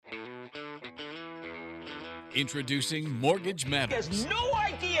Introducing Mortgage He Matters, has no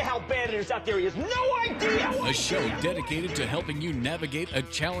idea how bad it is out there. He has no idea. a show dedicated to helping you navigate a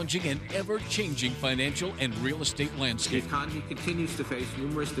challenging and ever-changing financial and real estate The landscape. economy continues to face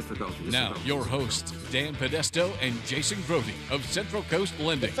numerous difficulties. Now, your hosts, Dan Podesto and Jason Grody of Central Coast The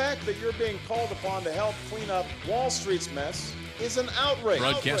Lending. fact that you're being called upon to help clean up Wall Street's mess is an outrage.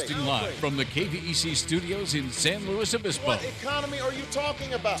 Broadcasting live Outrage. from the KVEC studios in San Luis Obispo. What economy are you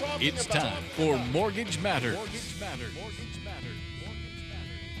talking about? It's time for Mortgage Matters.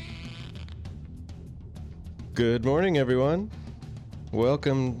 Good morning, everyone.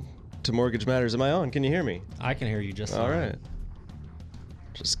 Welcome to Mortgage Matters. Am I on? Can you hear me? I can hear you just All fine. right.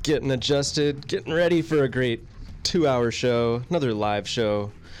 Just getting adjusted, getting ready for a great 2-hour show, another live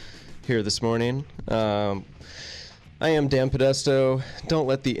show here this morning. I am Dan Podesto. Don't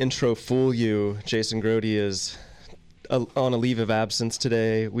let the intro fool you. Jason Grody is on a leave of absence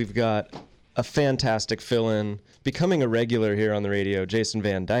today. We've got a fantastic fill-in, becoming a regular here on the radio. Jason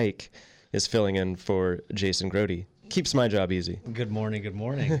Van Dyke is filling in for Jason Grody. Keeps my job easy. Good morning. Good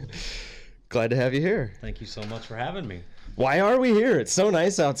morning. Glad to have you here. Thank you so much for having me. Why are we here? It's so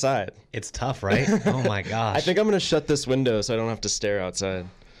nice outside. It's tough, right? Oh my gosh. I think I'm going to shut this window so I don't have to stare outside.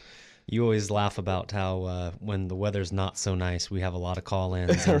 You always laugh about how when the weather's not so nice, we have a lot of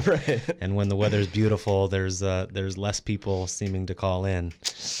call-ins. And, Right. and when the weather's beautiful, there's less people seeming to call in.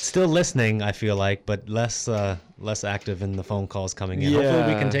 Still listening, I feel like, but less active in the phone calls coming in. Hopefully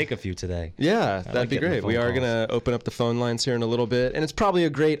we Yeah. can take a few today. Yeah, like that'd be getting the great. We phone are calls. going to open up the phone lines here in a little bit. And it's probably a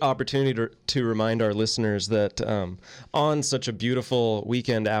great opportunity to remind our listeners that on such a beautiful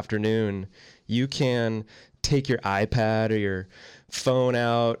weekend afternoon, you can take your iPad or your phone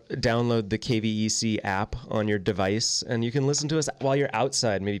out, download the KVEC app on your device, and you can listen to us while you're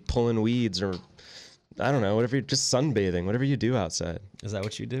outside, maybe pulling weeds or, I don't know, whatever, just sunbathing, whatever you do outside. Is that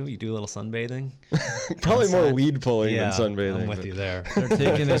what you do? You do a little sunbathing? Probably more Outside? weed pulling Yeah, than sunbathing. I'm with but- you there. They're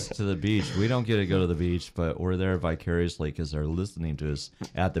taking us to the beach. We don't get to go to the beach, but we're there vicariously because they're listening to us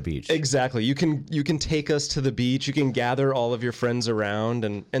at the beach. Exactly. You can take us to the beach. You can gather all of your friends around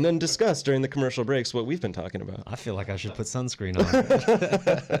and then discuss during the commercial breaks what we've been talking about. I feel like I should put sunscreen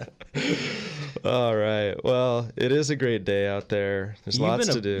on. All right. Well, it is a great day out there. There's lots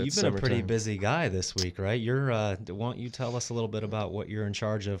to do. You've It's been a pretty summertime. busy guy this week, right? You're. Why don't you tell us a little bit about what you're in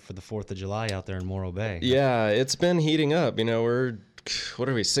charge of for the 4th of July out there in Morro Bay? Yeah, it's been heating up. You know, we're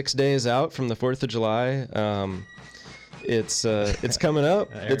 6 days out from the 4th of July. It's coming up.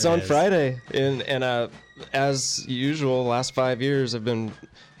 There It's it on is. Friday, and as usual, last 5 years I've been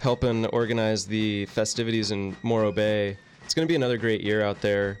helping organize the festivities in Morro Bay. It's going to be another great year out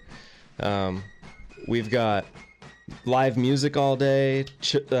there. We've got live music all day,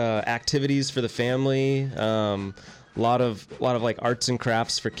 activities for the family, a lot of like arts and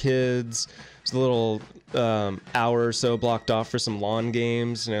crafts for kids. There's a little hour or so blocked off for some lawn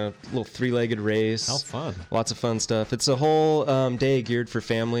games, you know, a little 3-legged race. How fun. Lots of fun stuff. It's a whole day geared for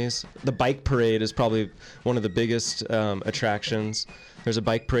families. The bike parade is probably one of the biggest attractions. There's a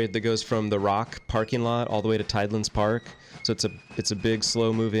bike parade that goes from the Rock parking lot all the way to Tidelands Park. So it's a big,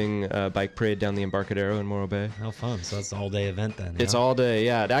 slow-moving bike parade down the Embarcadero in Morro Bay. How fun. So that's an all-day event then. It's yeah? all day,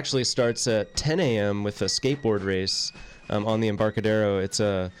 yeah. It actually starts at 10 a.m. with a skateboard race on the Embarcadero. It's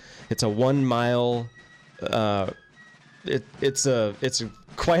a 1 mile. It's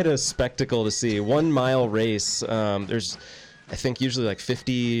quite a spectacle to see. 1 mile race. There's, I think, usually like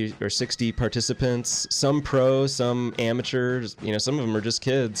 50 or 60 participants. Some pro, some amateurs. You know, some of them are just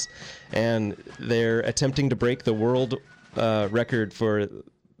kids, and they're attempting to break the world record for.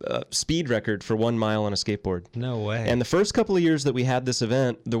 Speed record for 1 mile on a skateboard. No way. And the first couple of years that we had this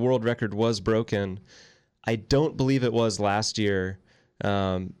event, the world record was broken. I don't believe it was last year.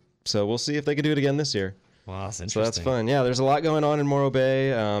 So we'll see if they can do it again this year. Wow, that's So interesting. that's fun. Yeah, there's a lot going on in Morro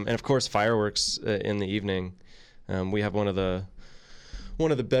Bay, and of course fireworks in the evening. We have one of the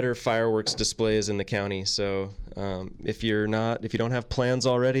better fireworks displays in the county. So if you don't have plans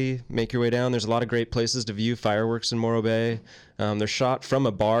already, make your way down. There's a lot of great places to view fireworks in Morro Bay. They're shot from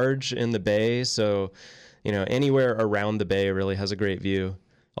a barge in the bay, so you know anywhere around the bay really has a great view.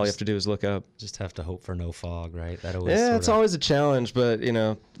 All you have to do is look up. Just have to hope for no fog, right? That always Yeah, sorta- it's always a challenge, but you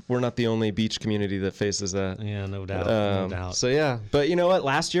know we're not the only beach community that faces that. Yeah, no doubt. No doubt. So yeah, but you know what?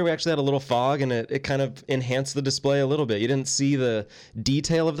 Last year we actually had a little fog, and it kind of enhanced the display a little bit. You didn't see the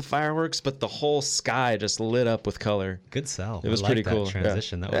detail of the fireworks, but the whole sky just lit up with color. Good sell. It was I like pretty that cool.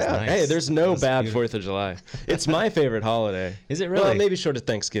 transition. Yeah. That was Yeah. nice. Hey, there's no That was bad beautiful. 4th of July. It's my favorite holiday. Is it really? Well, maybe short of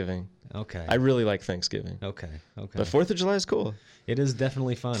Thanksgiving. Okay. I really like Thanksgiving. Okay. But 4th of July is cool. It is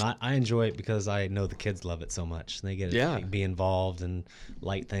definitely fun. I enjoy it because I know the kids love it so much. They get to be involved and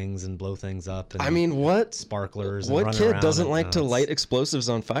light things and blow things up. And I mean, what sparklers? And What run kid around doesn't and, like to light explosives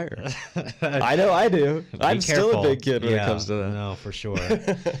on fire? I know I do. I'm still careful. a big kid when it comes to that. No, for sure.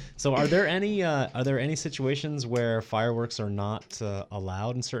 So, are there any situations where fireworks are not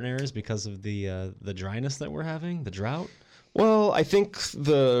allowed in certain areas because of the dryness that we're having, the drought? Well, I think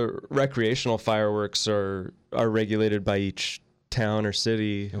the recreational fireworks are regulated by each town or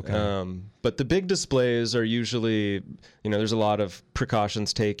city. Okay. But the big displays are usually, there's a lot of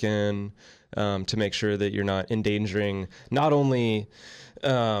precautions taken to make sure that you're not endangering not only,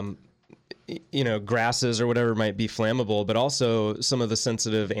 grasses or whatever might be flammable, but also some of the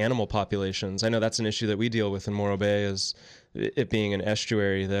sensitive animal populations. I know that's an issue that we deal with in Morro Bay, is it being an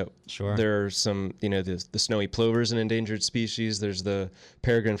estuary, that there are some, the snowy plover is an endangered species. There's the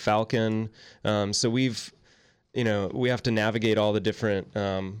peregrine falcon. So we have to navigate all the different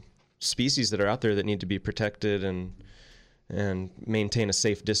species that are out there that need to be protected and maintain a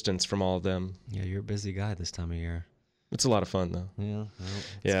safe distance from all of them. Yeah, you're a busy guy this time of year. It's a lot of fun, though. Yeah,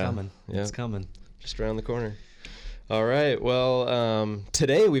 it's coming. Yeah. It's coming. Just around the corner. All right. Well,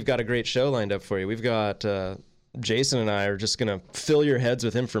 today we've got a great show lined up for you. We've got Jason and I are just going to fill your heads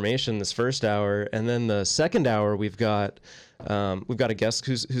with information this first hour, and then the second hour we've got a guest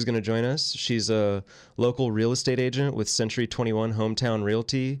who's going to join us. She's a local real estate agent with Century 21 Hometown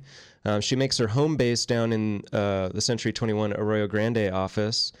Realty. She makes her home base down in the Century 21 Arroyo Grande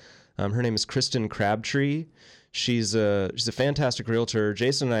office. Her name is Kristen Crabtree. She's a fantastic realtor.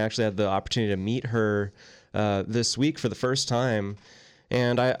 Jason and I actually had the opportunity to meet her this week for the first time,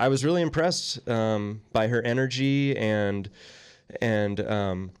 and I was really impressed by her energy and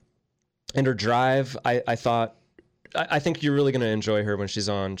her drive. I think you're really going to enjoy her when she's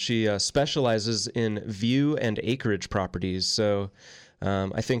on. She specializes in view and acreage properties, so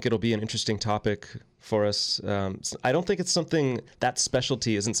I think it'll be an interesting topic for us. I don't think it's something, that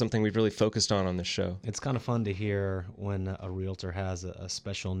specialty isn't something we've really focused on this show. It's kind of fun to hear when a realtor has a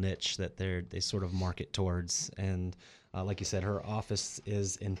special niche that they sort of market towards. And like you said, her office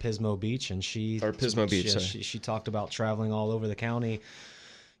is in Pismo Beach, and she talked about traveling all over the county,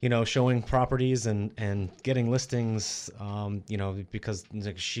 showing properties and getting listings, because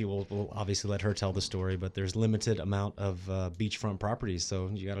she will obviously let her tell the story, but there's limited amount of beachfront properties. So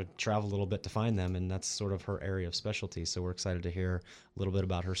you got to travel a little bit to find them. And that's sort of her area of specialty. So we're excited to hear a little bit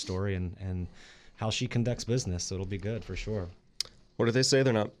about her story and how she conducts business. So it'll be good for sure. What do they say?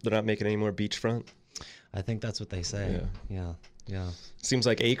 They're not making any more beachfront? I think that's what they say. Yeah. Seems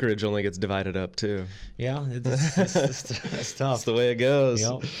like acreage only gets divided up too. Yeah, it's tough. That's the way it goes.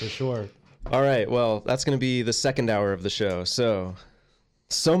 Yeah, for sure. All right, well, that's going to be the second hour of the show. So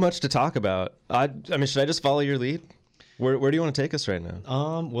much to talk about. I mean, should I just follow your lead? Where do you want to take us right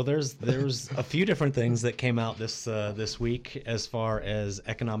now? Well, there's a few different things that came out this week as far as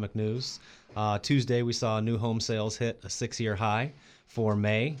economic news. Tuesday, we saw new home sales hit a 6-year high for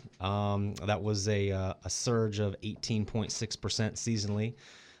May. That was a surge of 18.6% seasonally,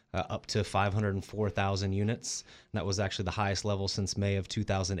 up to 504,000 units. And that was actually the highest level since May of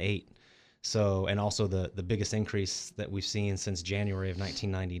 2008. So, and also the biggest increase that we've seen since January of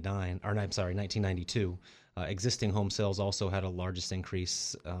 1992. Existing home sales also had a largest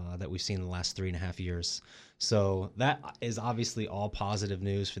increase that we've seen in the last 3.5 years. So that is obviously all positive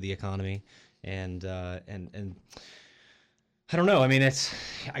news for the economy, and I don't know. I mean,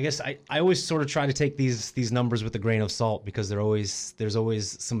 I guess I always sort of try to take these numbers with a grain of salt, because there's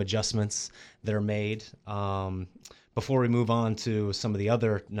always some adjustments that are made. Before we move on to some of the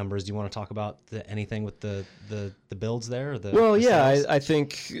other numbers, do you want to talk about anything with the builds there? I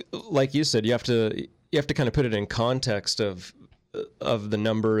think, like you said, you have to kind of put it in context of the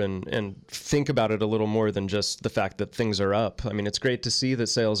number and think about it a little more than just the fact that things are up. I mean, it's great to see that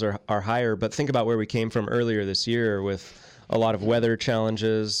sales are higher, but think about where we came from earlier this year with a lot of weather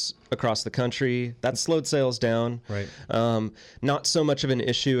challenges across the country. That slowed sales down. Right. Not so much of an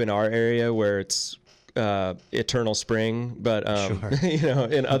issue in our area where it's eternal spring, but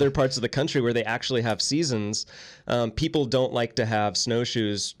in other parts of the country where they actually have seasons, people don't like to have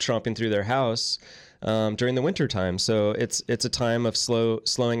snowshoes tromping through their house during the winter time. So it's a time of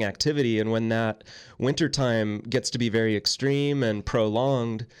slowing activity, and when that winter time gets to be very extreme and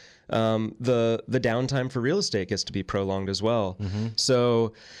prolonged, the downtime for real estate gets to be prolonged as well. Mm-hmm.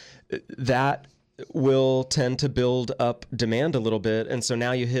 So that will tend to build up demand a little bit. And so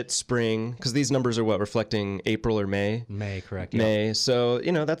now you hit spring, because these numbers are reflecting April or May? May, correct. May. Yep. So,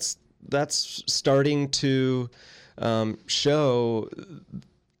 that's starting to show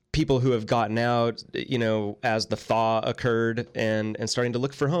people who have gotten out, as the thaw occurred and starting to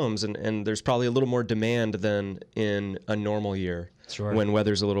look for homes. And there's probably a little more demand than in a normal year. Sure. When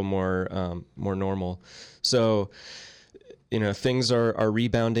weather's a little more normal. So, things are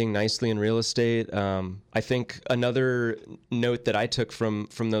rebounding nicely in real estate. I think another note that I took from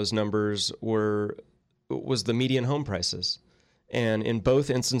those numbers was the median home prices. And in both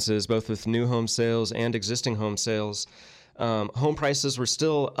instances, both with new home sales and existing home sales, home prices were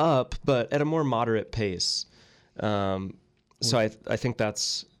still up, but at a more moderate pace. So I think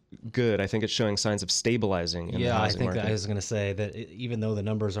that's good. I think it's showing signs of stabilizing in the housing market. I was going to say that even though the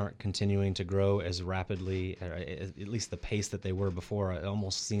numbers aren't continuing to grow as rapidly, or at least the pace that they were before, it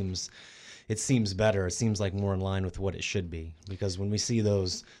almost seems better. It seems like more in line with what it should be, because when we see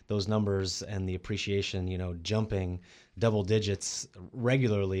those numbers and the appreciation, jumping double digits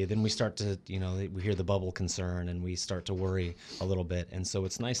regularly, then we start to, we hear the bubble concern and we start to worry a little bit. And so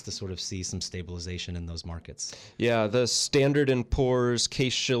it's nice to sort of see some stabilization in those markets. Yeah, the Standard & Poor's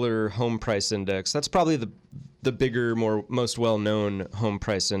Case-Shiller Home Price Index, that's probably the bigger, most well-known home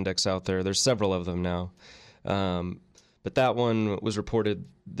price index out there. There's several of them now. But that one was reported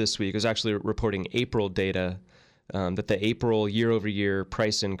this week. It was actually reporting April data, that the April year-over-year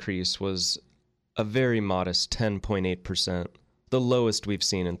price increase was a very modest 10.8%, the lowest we've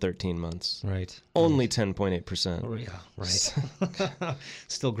seen in 13 months. Right. Only 10.8%. Oh, yeah, right.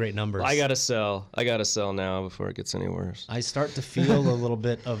 Still great numbers. I gotta sell now before it gets any worse. I start to feel a little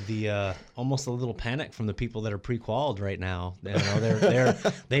bit of the almost a little panic from the people that are pre-qualified right now.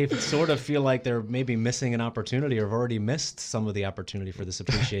 They sort of feel like they're maybe missing an opportunity or have already missed some of the opportunity for this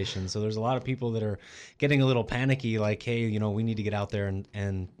appreciation. So there's a lot of people that are getting a little panicky, like, hey, we need to get out there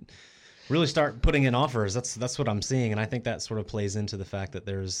and really start putting in offers. That's what I'm seeing, and I think that sort of plays into the fact that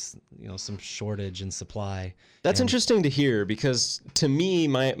there's some shortage in supply. That's interesting to hear, because to me,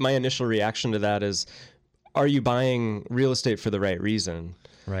 my initial reaction to that is, are you buying real estate for the right reason?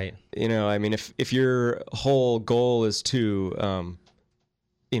 Right. I mean, if your whole goal is to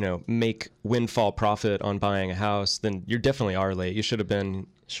make windfall profit on buying a house, then you definitely are late. You should have been.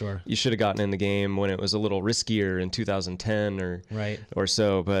 Sure. You should have gotten in the game when it was a little riskier in 2010 or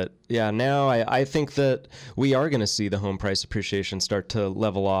so. But yeah, now I think that we are going to see the home price appreciation start to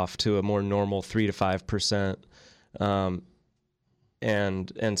level off to a more normal 3 to 5%.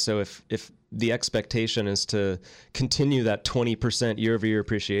 And so if the expectation is to continue that 20% year-over-year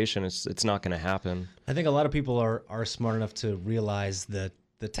appreciation, it's not going to happen. I think a lot of people are smart enough to realize that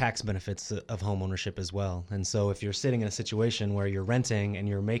the tax benefits of home ownership as well. And so if you're sitting in a situation where you're renting and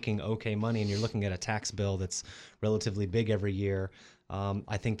you're making okay money and you're looking at a tax bill that's relatively big every year,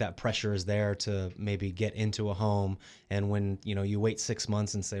 I think that pressure is there to maybe get into a home. And when you wait 6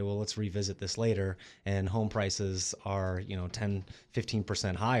 months and say, well, let's revisit this later, and home prices are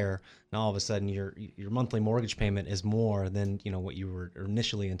 10-15% higher, now all of a sudden your monthly mortgage payment is more than what you were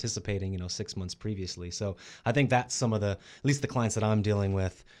initially anticipating 6 months previously. So I think that's some of at least the clients that I'm dealing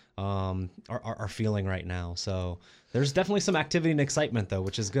with are feeling right now. So there's definitely some activity and excitement, though,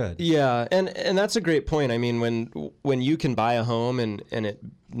 which is good. Yeah, and that's a great point. I mean, when you can buy a home and it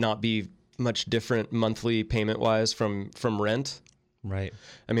not be much different monthly payment-wise from rent. Right.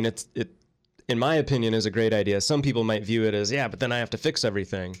 I mean, it in my opinion, is a great idea. Some people might view it as, but then I have to fix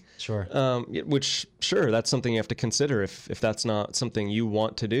everything. Sure. Which, sure, that's something you have to consider. If that's not something you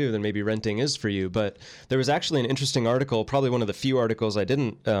want to do, then maybe renting is for you. But there was actually an interesting article, probably one of the few articles I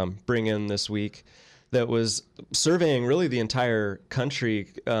didn't bring in this week, that was surveying really the entire country.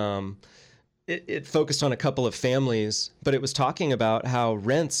 It focused on a couple of families, but it was talking about how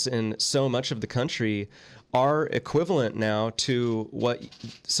rents in so much of the country are equivalent now to what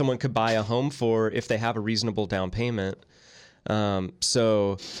someone could buy a home for if they have a reasonable down payment.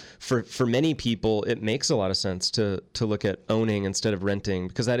 So for many people, it makes a lot of sense to look at owning instead of renting,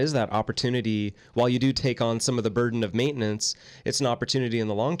 because that is that opportunity. While you do take on some of the burden of maintenance, it's an opportunity in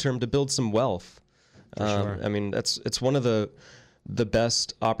the long term to build some wealth. Sure. I mean, it's one of the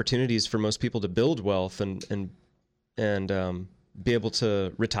best opportunities for most people to build wealth and be able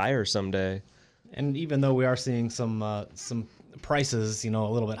to retire someday. And even though we are seeing some prices, a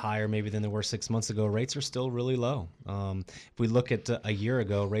little bit higher maybe than they were 6 months ago, rates are still really low. If we look at a year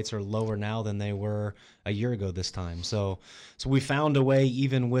ago, rates are lower now than they were a year ago this time. So we found a way,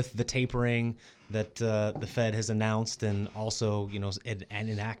 even with the tapering that the Fed has announced and also and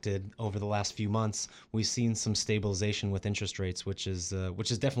enacted over the last few months, we've seen some stabilization with interest rates, which is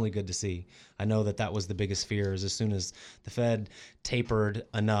definitely good to see. I know that was the biggest fear, is as soon as the Fed tapered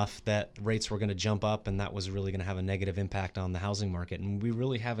enough that rates were going to jump up, and that was really going to have a negative impact on the housing market, and we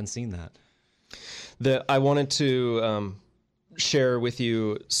really haven't seen that. I wanted to share with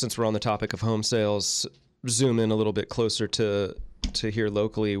you, since we're on the topic of home sales, zoom in a little bit closer to here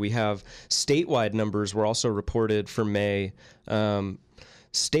locally. We have statewide numbers were also reported for May.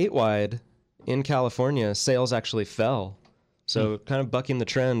 Statewide in California, sales actually fell. So kind of bucking the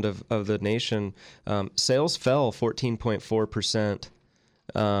trend of the nation. Sales fell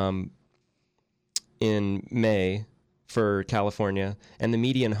 14.4% in May for California, and the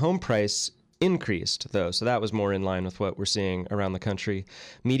median home price increased, though. So that was more in line with what we're seeing around the country.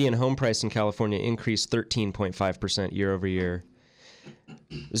 Median home price in California increased 13.5% year over year.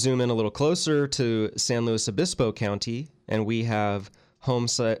 Zoom in a little closer to San Luis Obispo County, and we have home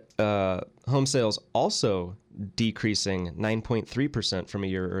sales also decreasing 9.3% from a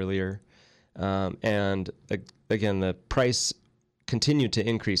year earlier. And again, the price continued to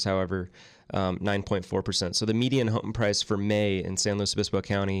increase, however, 9.4%. So the median home price for May in San Luis Obispo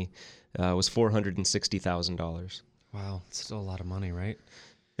County was $460,000. Wow, it's still a lot of money, right?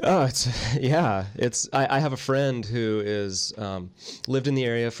 Oh, I have a friend who is lived in the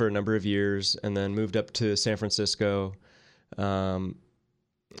area for a number of years and then moved up to San Francisco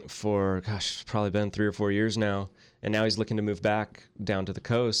for, probably been 3 or 4 years now. And now he's looking to move back down to the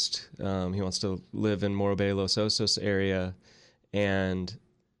coast. He wants to live in Morro Bay, Los Osos area, and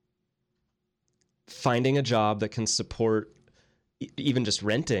finding a job that can support even just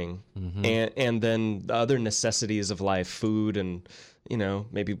renting and then the other necessities of life, food, and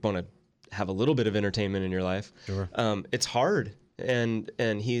maybe want to have a little bit of entertainment in your life. Sure. It's hard, and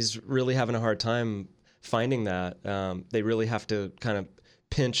he's really having a hard time finding that. They really have to kind of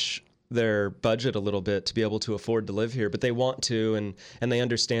pinch their budget a little bit to be able to afford to live here, but they want to, and they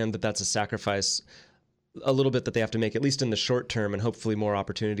understand that that's a sacrifice a little bit that they have to make, at least in the short term, and hopefully more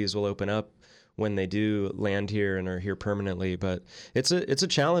opportunities will open up when they do land here and are here permanently. But it's a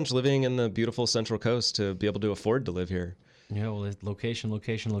challenge living in the beautiful Central Coast to be able to afford to live here. Well, it's location,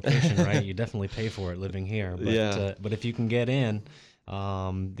 right? You definitely pay for it living here. But, but if you can get in,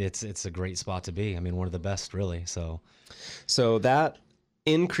 it's a great spot to be. I mean, one of the best, really. So that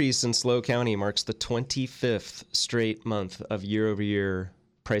increase in SLO County marks the 25th straight month of year-over-year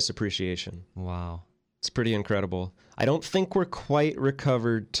price appreciation. Wow. It's pretty incredible. I don't think we're quite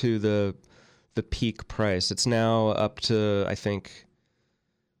recovered to the peak price. It's now up to, I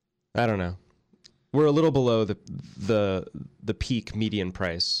don't know. We're a little below the peak median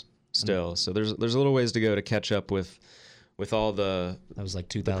price still. So there's a little ways to go to catch up with all the. That was like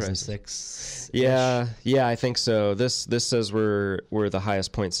 2006. Yeah, I think so. This says we're the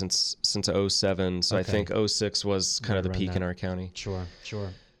highest point since 07. So okay. I think 06 was kind of the peak in our county. Sure.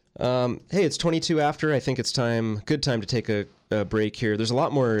 Hey, it's 22 after. I think it's good time to take a break here. There's a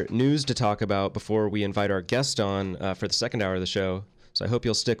lot more news to talk about before we invite our guest on for the second hour of the show. So I hope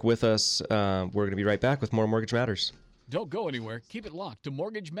you'll stick with us. We're going to be right back with more Mortgage Matters. Don't go anywhere. Keep it locked to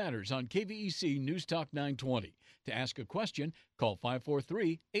Mortgage Matters on KVEC News Talk 920. To ask a question, call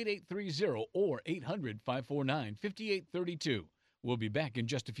 543-8830 or 800-549-5832. We'll be back in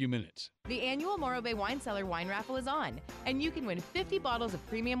just a few minutes. The annual Morro Bay Wine Cellar wine raffle is on, and you can win 50 bottles of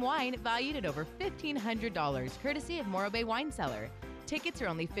premium wine valued at over $1,500, courtesy of Morro Bay Wine Cellar. Tickets are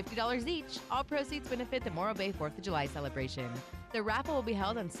only $50 each. All proceeds benefit the Morro Bay 4th of July celebration. The raffle will be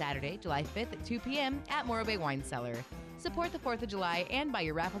held on Saturday, July 5th at 2 p.m. at Morro Bay Wine Cellar. Support the 4th of July and buy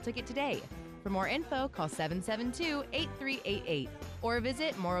your raffle ticket today. For more info, call 772-8388 or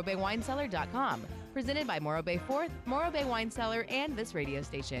visit morrobaywinecellar.com. Presented by Morro Bay 4th, Morro Bay Wine Cellar, and this radio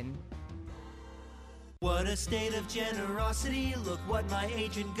station. What a state of generosity. Look what my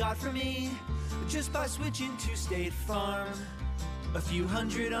agent got for me just by switching to State Farm. A few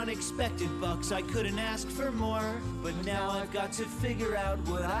hundred unexpected bucks, I couldn't ask for more. But now I've got to figure out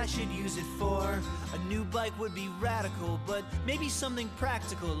what I should use it for. A new bike would be radical, but maybe something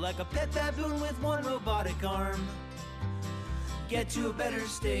practical, like a pet baboon with one robotic arm. Get to a better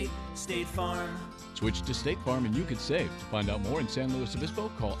state, State Farm. Switch to State Farm and you could save. To find out more in San Luis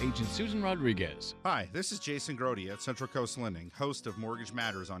Obispo, call Agent Susan Rodriguez. Hi, this is Jason Grody at Central Coast Lending, host of Mortgage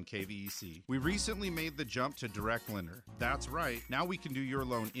Matters on KVEC. We recently made the jump to direct lender. That's right, now we can do your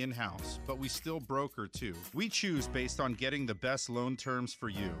loan in-house, but we still broker too. We choose based on getting the best loan terms for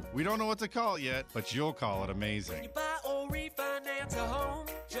you. We don't know what to call it yet, but you'll call it amazing. When you buy or refinance a home,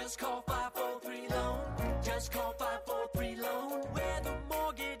 just call 543-LOAN. Just call 543-LOAN. We're the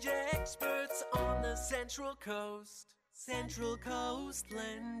mortgage experts on the Central Coast. Central Coast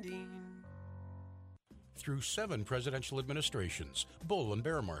Lending. through 7 presidential administrations, bull and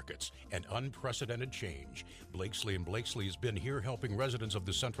bear markets, and unprecedented change. Blakesley & Blakesley has been here helping residents of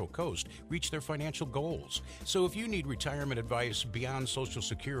the Central Coast reach their financial goals. So if you need retirement advice beyond Social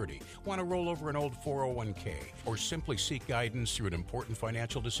Security, want to roll over an old 401k, or simply seek guidance through an important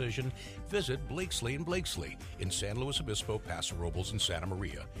financial decision, visit Blakesley & Blakesley in San Luis Obispo, Paso Robles, and Santa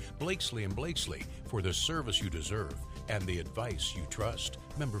Maria. Blakesley & Blakesley for the service you deserve and the advice you trust.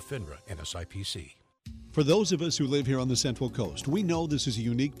 Member FINRA and SIPC. For those of us who live here on the Central Coast, we know this is a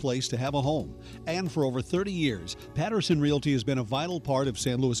unique place to have a home. And for over 30 years, Patterson Realty has been a vital part of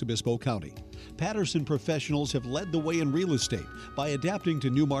San Luis Obispo County. Patterson professionals have led the way in real estate by adapting to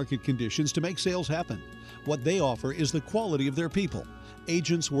new market conditions to make sales happen. What they offer is the quality of their people,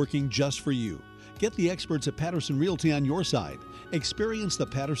 agents working just for you. Get the experts at Patterson Realty on your side. Experience the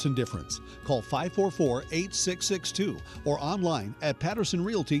Patterson difference. Call 544-8662 or online at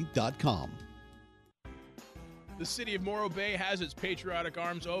pattersonrealty.com. The city of Morro Bay has its patriotic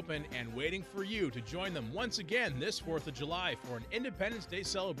arms open and waiting for you to join them once again this 4th of July for an Independence Day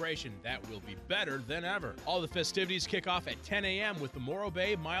celebration that will be better than ever. All the festivities kick off at 10 a.m. with the Morro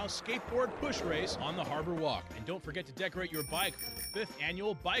Bay Mile Skateboard Push Race on the Harbor Walk. And don't forget to decorate your bike for the 5th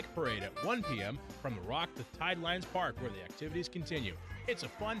Annual Bike Parade at 1 p.m. from the Rock to Tidelines Park, where the activities continue. It's a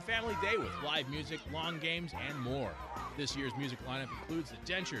fun family day with live music, lawn games, and more. This year's music lineup includes the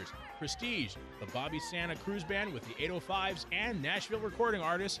Dentures, Prestige, the Bobby Santa Cruise Band with the 805s, and Nashville recording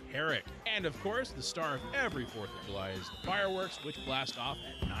artist Herrick. And of course, the star of every 4th of July is the fireworks, which blast off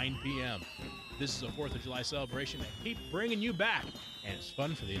at 9 p.m. This is a 4th of July celebration that keeps bringing you back, and it's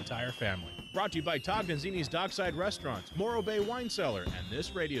fun for the entire family. Brought to you by Todd Gonzini's Dockside Restaurants, Morro Bay Wine Cellar, and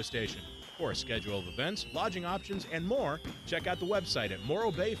this radio station. For a schedule of events, lodging options, and more, check out the website at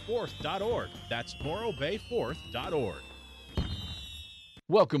morrobayfourth.org. That's morrobayfourth.org.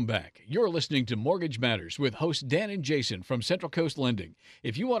 Welcome back. You're listening to Mortgage Matters with hosts Dan and Jason from Central Coast Lending.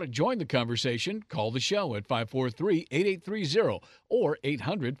 If you want to join the conversation, call the show at 543-8830 or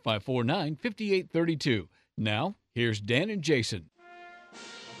 800-549-5832. Now, here's Dan and Jason.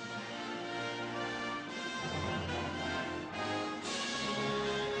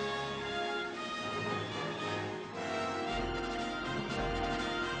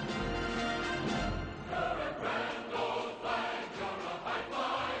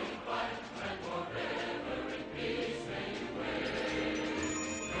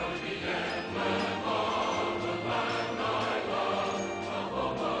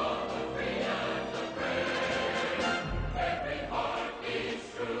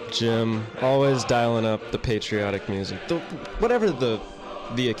 Jim, always dialing up the patriotic music. Whatever the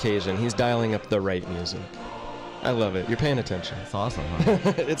occasion, he's dialing up the right music. I love it. You're paying attention. It's awesome,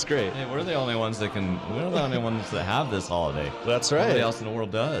 huh? It's great. Hey, we're the only ones that have this holiday. That's right. Nobody else in the world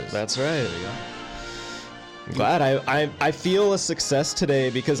does. That's right. There you go. I'm glad. I feel a success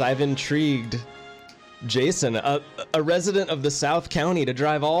today because I've intrigued Jason, a resident of the South County, to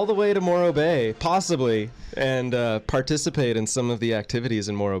drive all the way to Morro Bay, possibly, and participate in some of the activities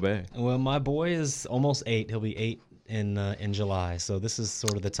in Morro Bay. Well, my boy is almost 8. He'll be 8 in July, so this is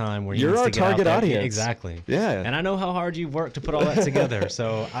sort of the time where you're our target audience. Exactly. Yeah. And I know how hard you've worked to put all that together,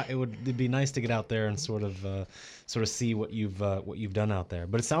 so it'd be nice to get out there and sort of see what you've done out there.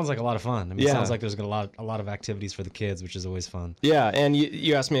 But it sounds like a lot of fun. I mean, It sounds like there's a lot of activities for the kids, which is always fun. Yeah, and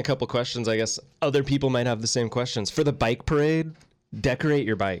you asked me a couple questions. I guess other people might have the same questions. For the bike parade, decorate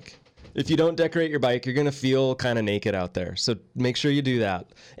your bike. If you don't decorate your bike, you're going to feel kind of naked out there. So make sure you do that.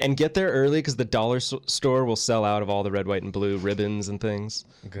 And get there early because the dollar store will sell out of all the red, white, and blue ribbons and things.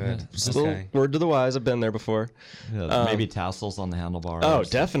 Good. Just a little word to the wise. I've been there before. Yeah, maybe tassels on the handlebars. Oh,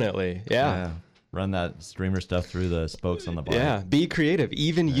 definitely. Yeah. Run that streamer stuff through the spokes on the bike. Yeah, be creative.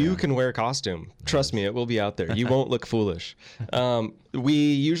 Even you can wear a costume. Trust me, it will be out there. You won't look foolish. The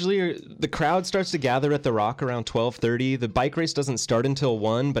crowd starts to gather at the Rock around 12:30. The bike race doesn't start until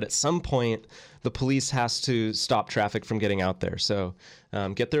 1, but at some point, the police has to stop traffic from getting out there. So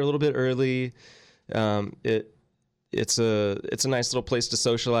get there a little bit early. It's a nice little place to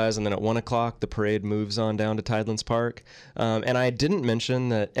socialize, and then at 1 o'clock the parade moves on down to Tidelands Park. And I didn't mention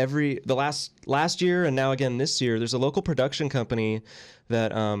that the last year and now again this year, there's a local production company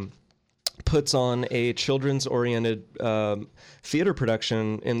that puts on a children's-oriented theater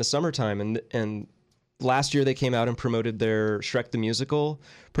production in the summertime, and last year they came out and promoted their Shrek the Musical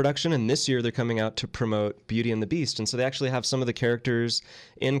production, and this year they're coming out to promote Beauty and the Beast. And so they actually have some of the characters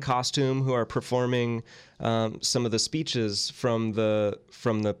in costume who are performing some of the speeches from the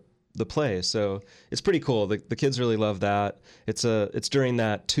play. So it's pretty cool. The kids really love that. It's during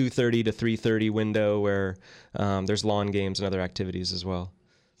that 2:30 to 3:30 window where there's lawn games and other activities as well.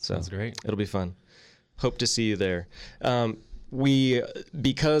 So sounds great. It'll be fun. Hope to see you there. We,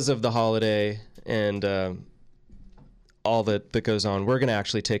 because of the holiday and all that goes on, we're going to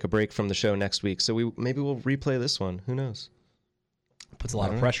actually take a break from the show next week. So maybe we'll replay this one. Who knows? Puts a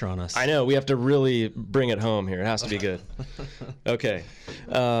lot of pressure on us. I know. We have to really bring it home here. It has to be good. Okay.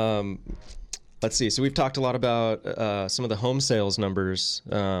 Let's see. So we've talked a lot about some of the home sales numbers,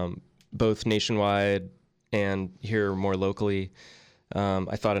 both nationwide and here more locally.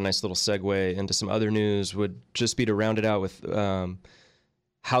 I thought a nice little segue into some other news would just be to round it out with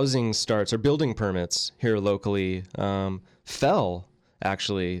housing starts or building permits here locally fell,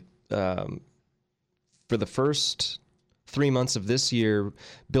 actually, for the first 3 months of this year.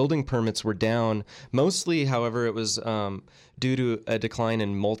 Building permits were down. Mostly, however, it was due to a decline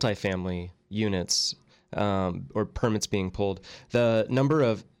in multifamily units or permits being pulled. The number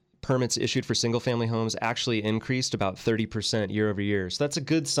of permits issued for single-family homes actually increased about 30% year over year. So that's a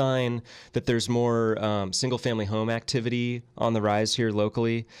good sign that there's more single-family home activity on the rise here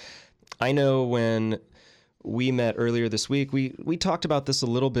locally. I know when we met earlier this week, we talked about this a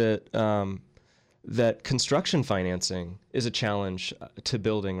little bit, that construction financing is a challenge to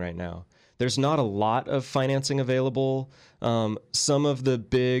building right now. There's not a lot of financing available. Some of the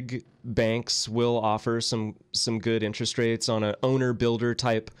big banks will offer some good interest rates on an owner-builder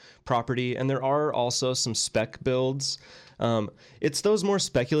type property, and there are also some spec builds. It's those more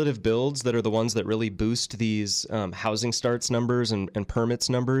speculative builds that are the ones that really boost these housing starts numbers and permits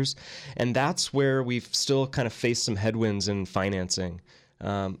numbers, and that's where we've still kind of faced some headwinds in financing.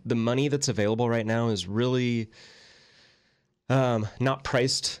 The money that's available right now is really not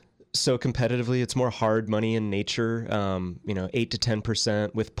priced so competitively. It's more hard money in nature, 8 to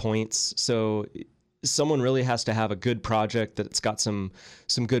 10% with points. So someone really has to have a good project that's got some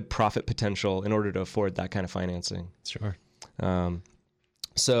good profit potential in order to afford that kind of financing. Sure.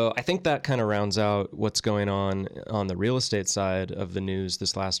 So I think that kind of rounds out what's going on the real estate side of the news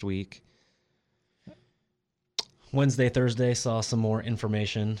this last week. Wednesday, Thursday saw some more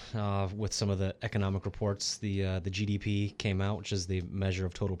information with some of the economic reports. The GDP came out, which is the measure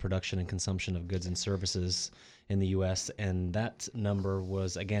of total production and consumption of goods and services in the U.S., and that number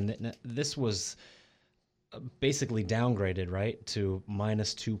was, again, this was basically downgraded, right, to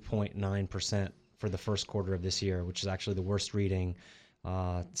minus 2.9% for the first quarter of this year, which is actually the worst reading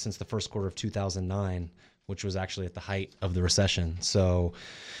since the first quarter of 2009, which was actually at the height of the recession. So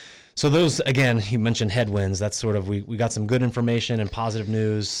those, again, you mentioned headwinds. That's sort of, we got some good information and positive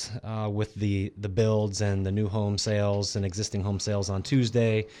news with the builds and the new home sales and existing home sales on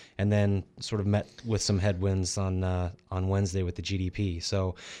Tuesday, and then sort of met with some headwinds on Wednesday with the GDP.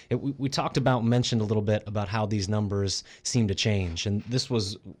 So we mentioned a little bit about how these numbers seem to change, and this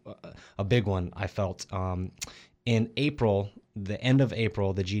was a big one, I felt. In April, the end of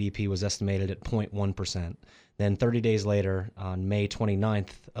April, the GDP was estimated at 0.1%. Then 30 days later, on May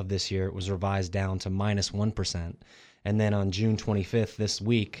 29th of this year, it was revised down to minus 1%. And then on June 25th this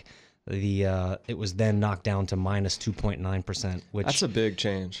week, it was then knocked down to minus 2.9%. Which that's a big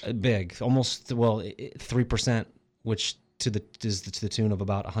change. Big, almost 3%, which is to the tune of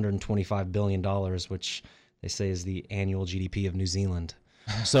about $125 billion, which they say is the annual GDP of New Zealand.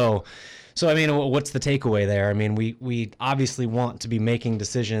 So I mean, what's the takeaway there? I mean, we obviously want to be making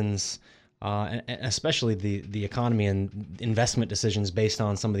decisions. Especially the economy and investment decisions based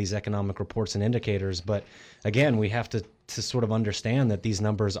on some of these economic reports and indicators. But again, we have to sort of understand that these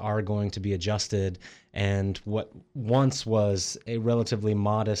numbers are going to be adjusted, and what once was a relatively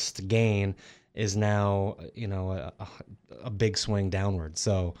modest gain is now, a big swing downward.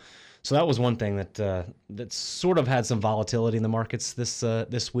 So that was one thing that sort of had some volatility in the markets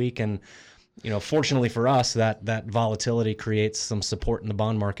this week. And fortunately for us, that volatility creates some support in the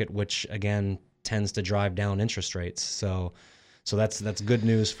bond market, which again tends to drive down interest rates. So that's good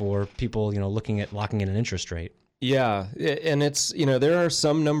news for people, looking at locking in an interest rate. Yeah, and it's there are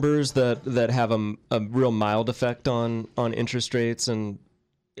some numbers that have a real mild effect on interest rates, and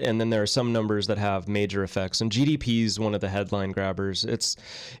then there are some numbers that have major effects. And GDP is one of the headline grabbers. It's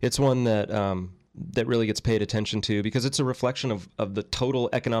one that really gets paid attention to because it's a reflection of the total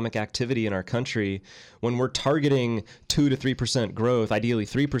economic activity in our country. When we're targeting 2 to 3% growth, ideally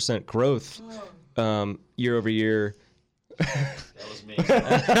 3% growth year over year. That was me.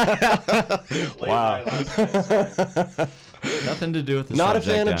 Wow. Nothing to do with the not subject,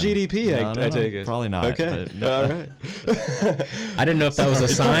 a fan of GDP, I take it. Probably not. Okay. All right. I didn't know if that was a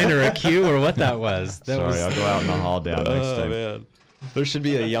sign or a cue or what that was. Sorry, I'll go out in the hall down next time. Man. There should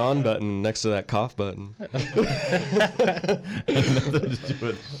be a yawn button next to that cough button. All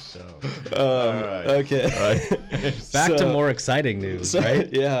right. Okay. Back to more exciting news,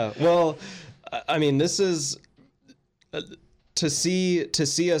 right? Yeah. Well, I mean, this is to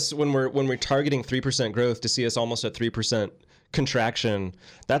see us when we're targeting 3% growth, to see us almost at 3% contraction.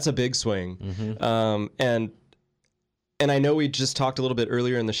 That's a big swing. And I know we just talked a little bit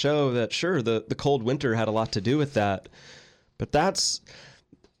earlier in the show that sure, the cold winter had a lot to do with that, but that's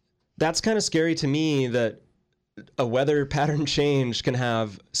kind of scary to me, that a weather pattern change can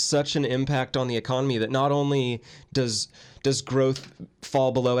have such an impact on the economy that not only does growth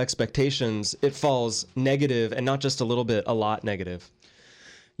fall below expectations, it falls negative, and not just a little bit, a lot negative.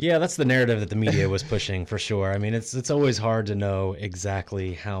 Yeah, that's the narrative that the media was pushing for sure. I mean, it's always hard to know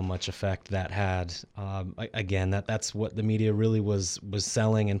exactly how much effect that had. Again, that's what the media really was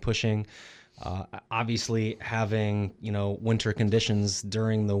selling and pushing. Obviously, having winter conditions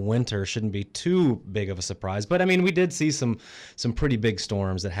during the winter shouldn't be too big of a surprise. But I mean, we did see some pretty big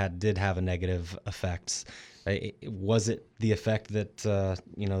storms that did have a negative effects. Was it the effect that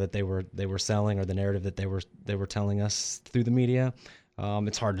that they were selling, or the narrative that they were telling us through the media?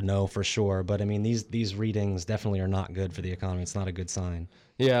 It's hard to know for sure, but I mean, these readings definitely are not good for the economy. It's not a good sign.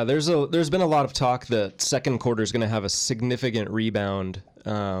 Yeah, there's been a lot of talk that second quarter is going to have a significant rebound.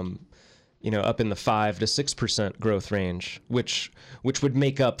 Up in the 5 to 6% growth range, which would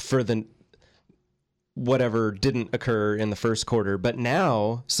make up for the whatever didn't occur in the first quarter. But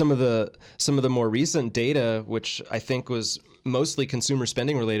now some of the more recent data, which I think was mostly consumer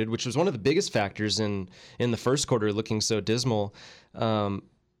spending related, which was one of the biggest factors in the first quarter looking so dismal.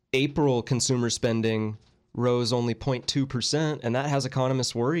 April consumer spending rose only 0.2%, and that has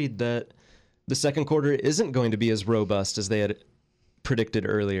economists worried that the second quarter isn't going to be as robust as they had predicted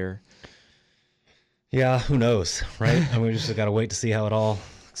earlier. Yeah, who knows, right? I mean, we just got to wait to see how it all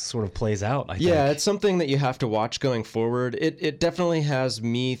sort of plays out, I think. Yeah, it's something that you have to watch going forward. It definitely has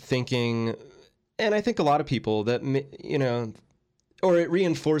me thinking, and I think a lot of people, that, or it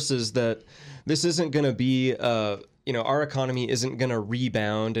reinforces that this isn't going to be, our economy isn't going to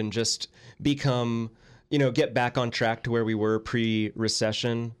rebound and just become, get back on track to where we were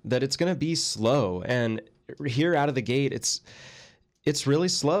pre-recession, that it's going to be slow. And here out of the gate, it's really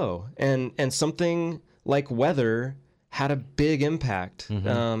slow, and something like weather had a big impact.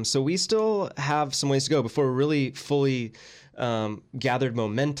 So we still have some ways to go before we're really fully gathered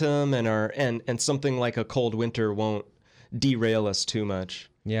momentum, and something like a cold winter won't derail us too much.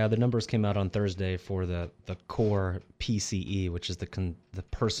 Yeah, the numbers came out on Thursday for the core PCE, which is the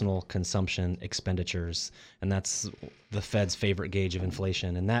personal consumption expenditures, and that's the Fed's favorite gauge of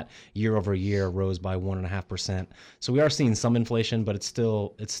inflation. And that year over year rose by 1.5%. So we are seeing some inflation, but it's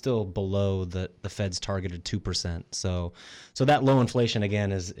still below the Fed's targeted 2%. So that low inflation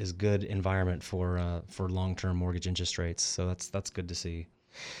again is good environment for long-term mortgage interest rates. So that's good to see.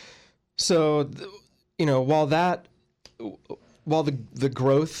 So while the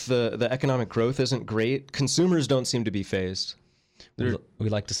growth, the economic growth isn't great, consumers don't seem to be fazed. We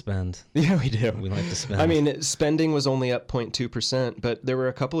like to spend. Yeah, we do. We like to spend. I mean, spending was only up 0.2%, but there were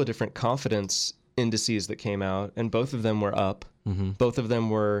a couple of different confidence indices that came out, and both of them were up. Both of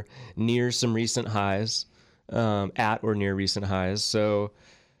them were near some recent highs, at or near recent highs. So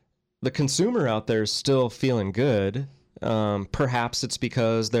the consumer out there is still feeling good. Perhaps it's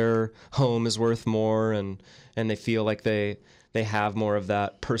because their home is worth more, and they feel like they have more of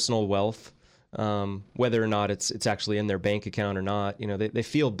that personal wealth, whether or not it's actually in their bank account or not. They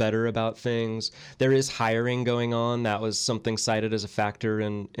feel better about things. There is hiring going on. That was something cited as a factor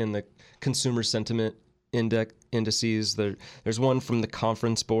in the consumer sentiment indices. There's one from the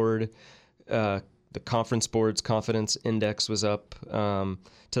Conference Board. The Conference Board's confidence index was up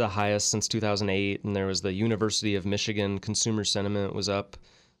to the highest since 2008, and there was the University of Michigan consumer sentiment was up,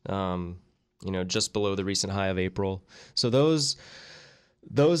 just below the recent high of April. So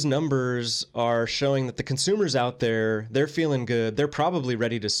those numbers are showing that the consumers out there, they're feeling good. They're probably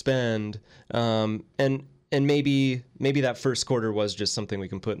ready to spend, and maybe that first quarter was just something we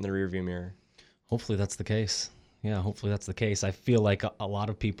can put in the rearview mirror. Hopefully that's the case. Yeah, hopefully that's the case. I feel like a lot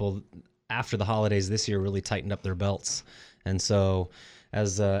of people after the holidays this year really tightened up their belts, and so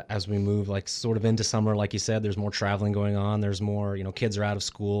as we move sort of into summer, like you said, there's more traveling going on. There's more, kids are out of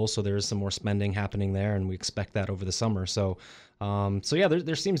school, so there's some more spending happening there, and we expect that over the summer. So yeah,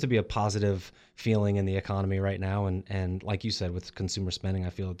 there seems to be a positive feeling in the economy right now, and like you said, with consumer spending, I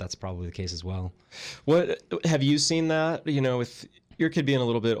feel that that's probably the case as well. What have you seen that, with your kid being a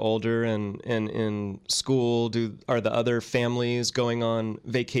little bit older and in school, are the other families going on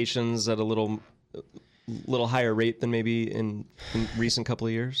vacations at a little little higher rate than maybe in recent couple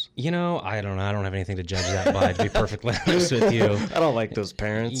of years? You know, I don't know. I don't have anything to judge that by, to be perfectly honest with you. I don't like those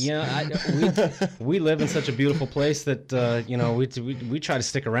parents. Yeah, we live in such a beautiful place that, you know, we try to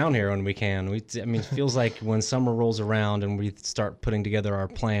stick around here when we can. I mean, it feels like when summer rolls around and we start putting together our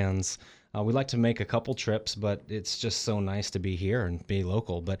plans, we like to make a couple trips, but it's just so nice to be here and be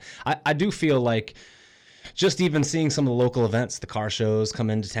local. But I do feel like just even seeing some of the local events, the car shows come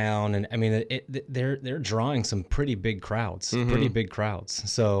into town, and I mean, they're drawing some pretty big crowds,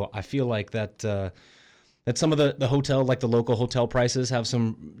 So I feel like that some of the hotel, like the local hotel prices, have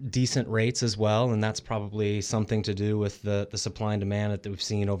some decent rates as well, and that's probably something to do with the supply and demand that we've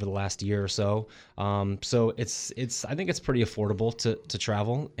seen over the last year or so. So I think it's pretty affordable to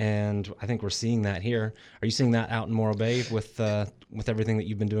travel, and I think we're seeing that here. Are you seeing that out in Morro Bay with everything that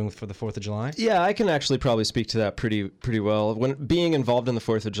you've been doing for the 4th of July? Yeah, I can actually probably speak to that pretty well. When being involved in the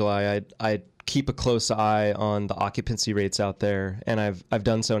 4th of July, I keep a close eye on the occupancy rates out there, and I've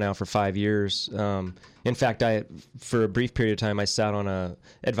done so now for 5 years. In fact, for a brief period of time, I sat on a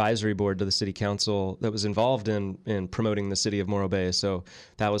advisory board to the city council that was involved in promoting the city of Morro Bay. So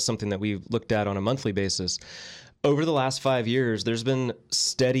that was something that we looked at on a monthly basis. Over the last 5 years, there's been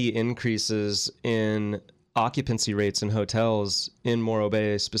steady increases in occupancy rates in hotels in Morro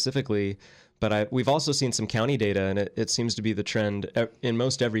Bay specifically, but we've also seen some county data, and it seems to be the trend in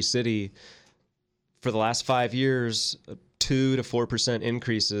most every city. For the last 5 years, 2 to 4%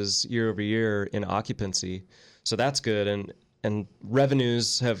 increases year over year in occupancy. So that's good. And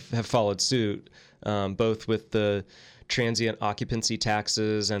revenues have followed suit, both with the transient occupancy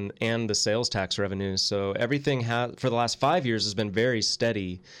taxes and the sales tax revenues. So everything for the last 5 years has been very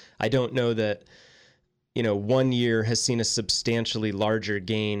steady. I don't know that, you know, 1 year has seen a substantially larger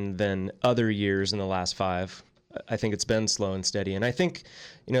gain than other years in the last 5. I think it's been slow and steady. And I think,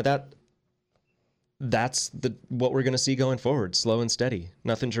 you know, that's what we're going to see going forward, slow and steady,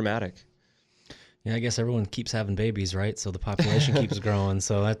 nothing dramatic. Yeah, I guess everyone keeps having babies, right? So the population keeps growing.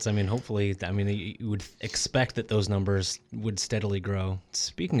 So hopefully, you would expect that those numbers would steadily grow.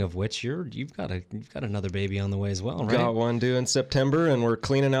 Speaking of which, you've got another baby on the way as well, right? Got one due in September, and we're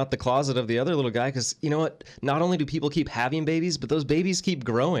cleaning out the closet of the other little guy because, you know what? Not only do people keep having babies, but those babies keep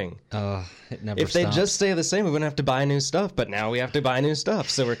growing. It never If stops. they just stay the same, we wouldn't have to buy new stuff. But now we have to buy new stuff.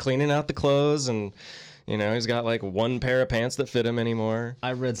 So we're cleaning out the clothes, and you know, he's got like one pair of pants that fit him anymore.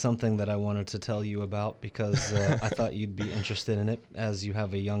 I read something that I wanted to tell you about because I thought you'd be interested in it, as you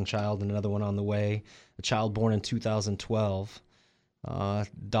have a young child and another one on the way. A child born in 2012.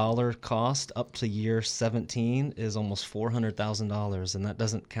 Dollar cost up to year 17 is almost $400,000, and that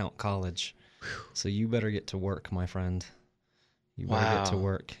doesn't count college. So you better get to work, my friend. You better get to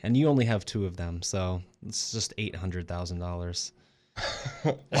work. And you only have 2 of them, so it's just $800,000.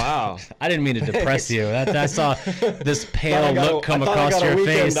 Wow. I didn't mean to depress you. I saw this pale look come across your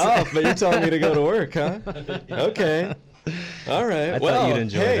face. Off, but you're telling me to go to work, huh? Okay. All right. I thought you'd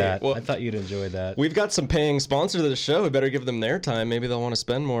enjoy that. I thought you'd enjoy that. We've got some paying sponsors of the show. We better give them their time. Maybe they'll want to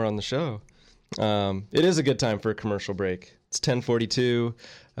spend more on the show. It is a good time for a commercial break. It's 10:42.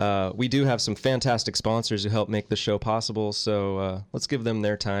 We do have some fantastic sponsors who help make the show possible, so let's give them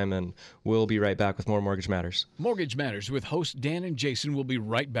their time, and we'll be right back with more Mortgage Matters. Mortgage Matters with hosts Dan and Jason will be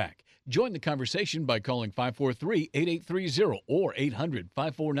right back. Join the conversation by calling 543-8830 or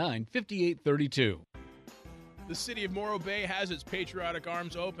 800-549-5832. The city of Morro Bay has its patriotic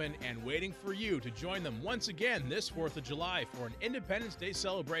arms open and waiting for you to join them once again this 4th of July for an Independence Day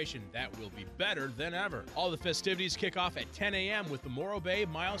celebration that will be better than ever. All the festivities kick off at 10 a.m. with the Morro Bay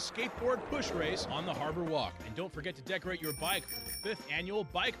Mile Skateboard Push Race on the Harbor Walk. And don't forget to decorate your bike for the 5th Annual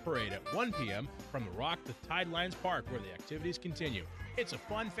Bike Parade at 1 p.m. from the Rock to Tidelines Park, where the activities continue. It's a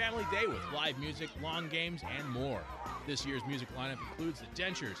fun family day with live music, lawn games, and more. This year's music lineup includes the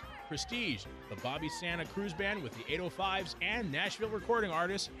Dentures, Prestige, the Bobby Santa Cruise Band with the 805s, and Nashville recording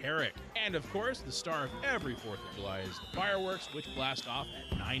artist Herrick. And of course, the star of every 4th of July is the fireworks, which blast off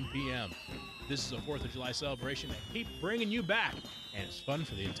at 9 p.m. This is a 4th of July celebration that keeps bringing you back, and it's fun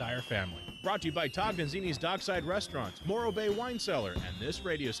for the entire family. Brought to you by Todd Gonzini's Dockside Restaurants, Morro Bay Wine Cellar, and this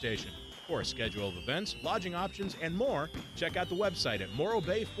radio station. For a schedule of events, lodging options, and more, check out the website at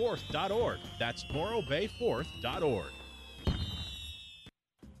morrobayfourth.org. That's morrobayfourth.org.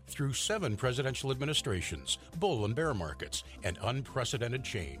 Through 7 presidential administrations, bull and bear markets, and unprecedented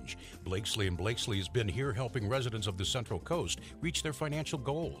change, Blakesley & Blakesley has been here helping residents of the Central Coast reach their financial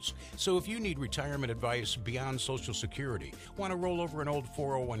goals. So if you need retirement advice beyond Social Security, want to roll over an old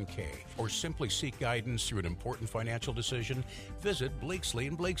 401k, or simply seek guidance through an important financial decision, visit Blakesley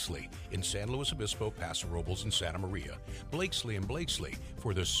 & Blakesley in San Luis Obispo, Paso Robles, and Santa Maria. Blakesley & Blakesley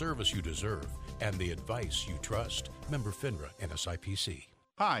for the service you deserve and the advice you trust. Member FINRA and SIPC.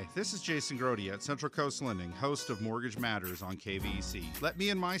 Hi, this is Jason Grody at Central Coast Lending, host of Mortgage Matters on KVEC. Let me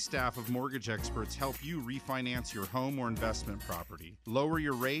and my staff of mortgage experts help you refinance your home or investment property. Lower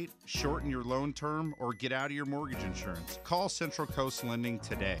your rate, shorten your loan term, or get out of your mortgage insurance. Call Central Coast Lending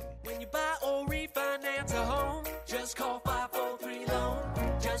today. When you buy or refinance a home, just call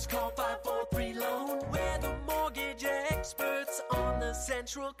 543-LOAN. Just call 543-LOAN. We're the mortgage experts on the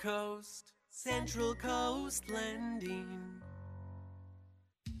Central Coast. Central Coast Lending.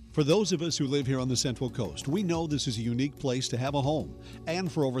 For those of us who live here on the Central Coast, we know this is a unique place to have a home. And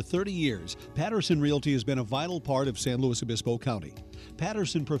for over 30 years, Patterson Realty has been a vital part of San Luis Obispo County.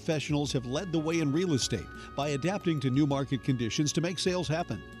 Patterson professionals have led the way in real estate by adapting to new market conditions to make sales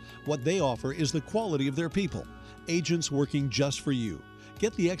happen. What they offer is the quality of their people, agents working just for you.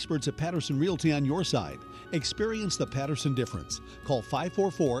 Get the experts at Patterson Realty on your side. Experience the Patterson difference. Call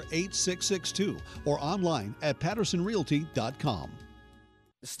 544-8662 or online at pattersonrealty.com.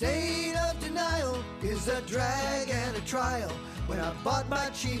 The state of denial is a drag and a trial. When I bought my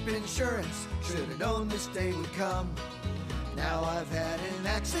cheap insurance, should have known this day would come. Now I've had an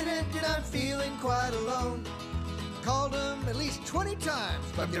accident and I'm feeling quite alone. Called them at least 20 times,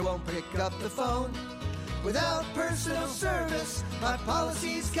 but they won't pick up the phone. Without personal service, my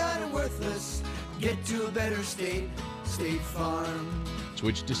policy's kind of worthless. Get to a better state, State Farm.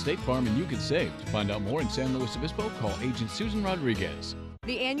 Switch to State Farm and you can save. To find out more in San Luis Obispo, call Agent Susan Rodriguez.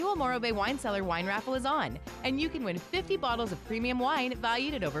 The annual Morro Bay Wine Cellar wine raffle is on, and you can win 50 bottles of premium wine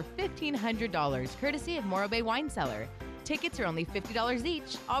valued at over $1,500, courtesy of Morro Bay Wine Cellar. Tickets are only $50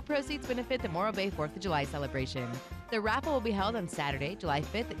 each. All proceeds benefit the Morro Bay 4th of July celebration. The raffle will be held on Saturday, July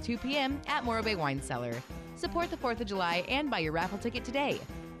 5th at 2 p.m. at Morro Bay Wine Cellar. Support the 4th of July and buy your raffle ticket today.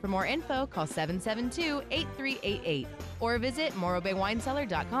 For more info, call 772-8388 or visit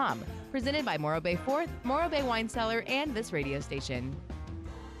morrobaywinecellar.com. Presented by Morro Bay 4th, Morro Bay Wine Cellar, and this radio station.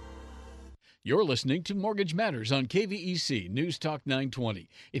 You're listening to Mortgage Matters on KVEC News Talk 920.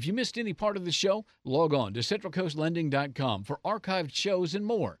 If you missed any part of the show, log on to centralcoastlending.com for archived shows and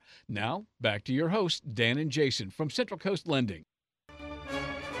more. Now, back to your hosts, Dan and Jason from Central Coast Lending.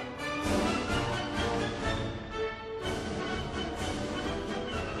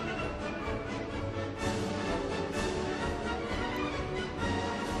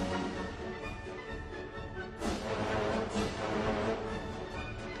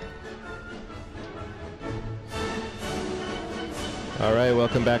 All right,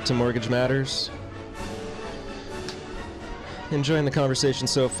 welcome back to Mortgage Matters. Enjoying the conversation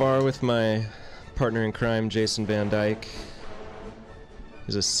so far with my partner in crime, Jason Van Dyke.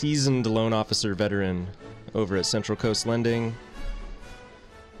 He's a seasoned loan officer veteran over at Central Coast Lending.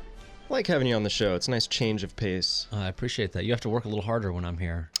 I like having you on the show. It's a nice change of pace. I appreciate that. You have to work a little harder when I'm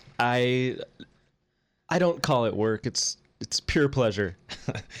here. I don't call it work. It's pure pleasure.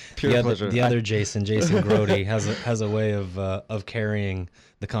 Pure pleasure. The other Jason Grody, has a way of carrying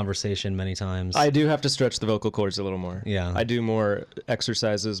the conversation many times. I do have to stretch the vocal cords a little more. Yeah. I do more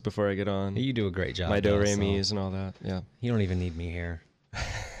exercises before I get on. You do a great job. My do, re, mi's and all that. Yeah. You don't even need me here.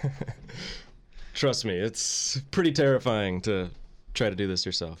 Trust me, it's pretty terrifying to try to do this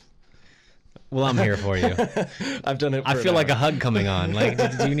yourself. Well, I'm here for you. I've done it for I feel like a hug coming on. Like,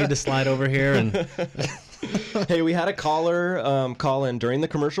 do you need to slide over here and... Hey, we had a caller call in during the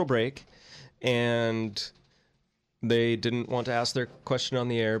commercial break, and they didn't want to ask their question on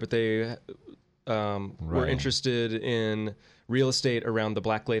the air, but they were interested in real estate around the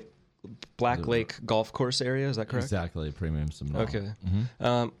Black Lake Golf Course area. Is that correct? Exactly, premium Seminole. Okay.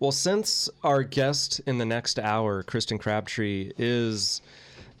 Well, since our guest in the next hour, Kristen Crabtree, is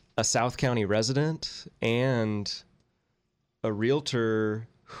a South County resident and a realtor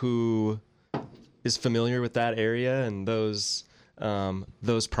who is familiar with that area and those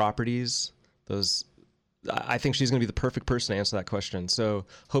properties, I think she's going to be the perfect person to answer that question. So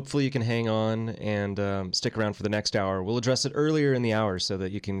hopefully you can hang on and stick around for the next hour. We'll address it earlier in the hour so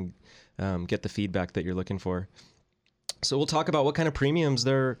that you can get the feedback that you're looking for. So we'll talk about what kind of premiums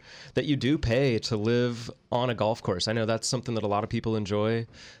that you do pay to live on a golf course. I know that's something that a lot of people enjoy.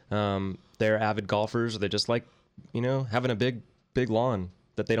 They're avid golfers, or they just like, having a big lawn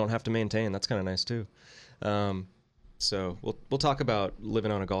that they don't have to maintain. That's kind of nice too. So we'll talk about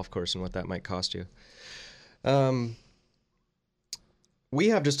living on a golf course and what that might cost you. We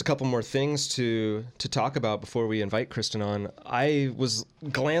have just a couple more things to talk about before we invite Kristen on. I was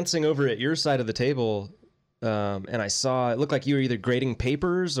glancing over at your side of the table, and I saw it looked like you were either grading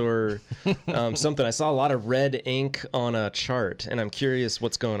papers or something. I saw a lot of red ink on a chart, and I'm curious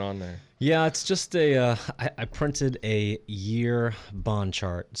what's going on there. Yeah, it's just I printed a year bond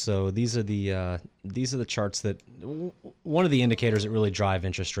chart. So these are the charts that one of the indicators that really drive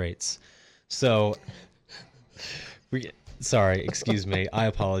interest rates. So sorry, excuse me. I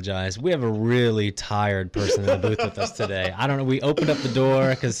apologize. We have a really tired person in the booth with us today. I don't know. We opened up the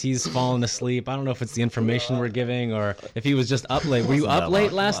door because he's fallen asleep. I don't know if it's the information we're giving or if he was just up late. Were you up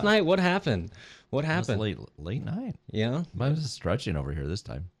late last night? What happened? What happened? It was late night. Yeah? I was stretching over here this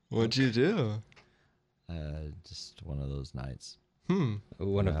time. What'd you do? Just one of those nights.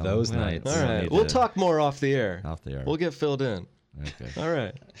 One of those nights. All right. We'll talk more off the air. Off the air. We'll get filled in. Okay. All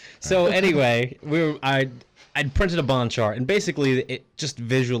right. So anyway, I'd printed a bond chart, and basically it just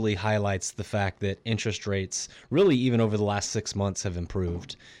visually highlights the fact that interest rates really even over the last 6 months have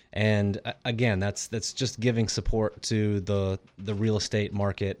improved. And again, that's just giving support to the real estate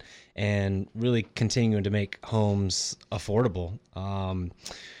market and really continuing to make homes affordable.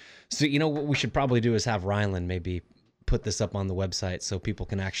 So what we should probably do is have Ryland maybe put this up on the website so people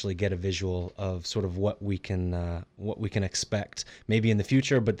can actually get a visual of sort of what we can expect maybe in the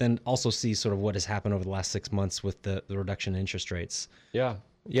future, but then also see sort of what has happened over the last 6 months with the reduction in interest rates.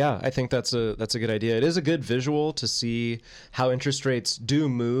 Yeah, I think that's a good idea. It is a good visual to see how interest rates do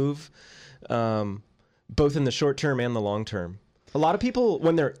move, both in the short term and the long term. A lot of people,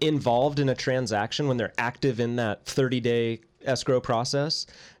 when they're involved in a transaction, when they're active in that 30-day escrow process,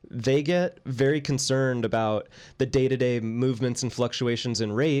 they get very concerned about the day-to-day movements and fluctuations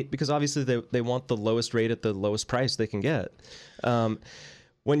in rate because obviously they want the lowest rate at the lowest price they can get.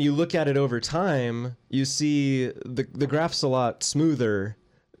 When you look at it over time, you see the graph's a lot smoother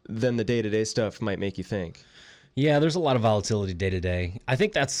than the day-to-day stuff might make you think. Yeah, there's a lot of volatility day to day. I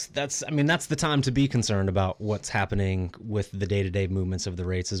think that's the time to be concerned about what's happening with the day-to-day movements of the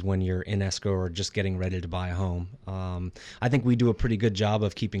rates is when you're in escrow or just getting ready to buy a home. I think we do a pretty good job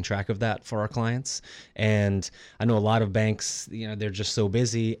of keeping track of that for our clients. And I know a lot of banks, they're just so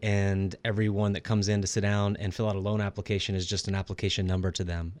busy, and everyone that comes in to sit down and fill out a loan application is just an application number to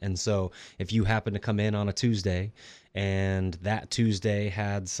them. And so if you happen to come in on a Tuesday and that Tuesday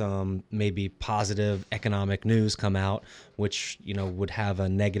had some maybe positive economic news come out, which, would have a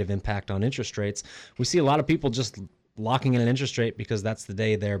negative impact on interest rates, we see a lot of people just locking in an interest rate because that's the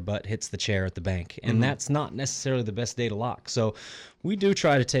day their butt hits the chair at the bank. And that's not necessarily the best day to lock. So we do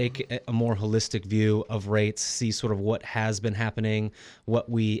try to take a more holistic view of rates, see sort of what has been happening, what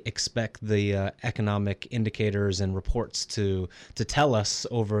we expect the economic indicators and reports to tell us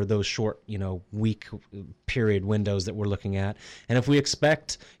over those short, week period windows that we're looking at. And if we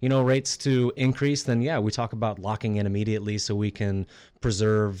expect, rates to increase, then yeah, we talk about locking in immediately so we can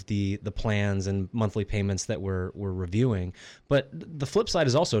preserve the plans and monthly payments that we're reviewing. But the flip side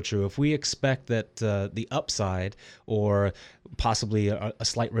is also true. If we expect that the upside or possibly a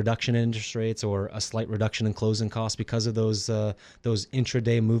slight reduction in interest rates or a slight reduction in closing costs because of those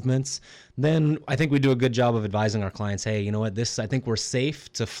intraday movements, then I think we do a good job of advising our clients, hey, you know what, I think we're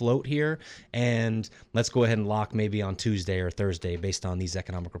safe to float here, and let's go ahead and lock maybe on Tuesday or Thursday based on these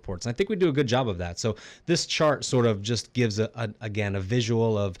economic reports. And I think we do a good job of that. So this chart sort of just gives again a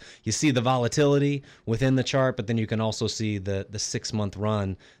visual of, you see the volatility within the chart, but then you can also see the 6-month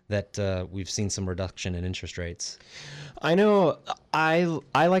run that we've seen some reduction in interest rates. I know I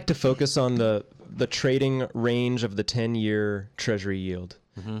like to focus on the trading range of the 10-year Treasury yield,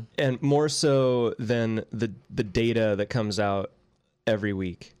 and more so than the data that comes out every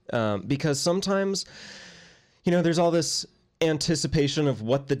week, because sometimes, there's all this anticipation of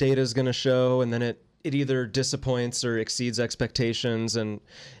what the data is going to show, and then it either disappoints or exceeds expectations, and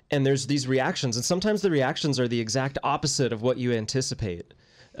there's these reactions, and sometimes the reactions are the exact opposite of what you anticipate.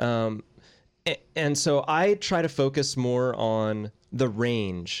 And so I try to focus more on the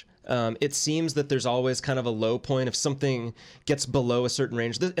range. It seems that there's always kind of a low point if something gets below a certain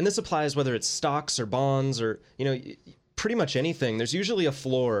range. And this applies whether it's stocks or bonds or, pretty much anything. There's usually a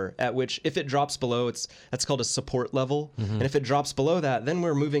floor at which if it drops below, that's called a support level. And if it drops below that, then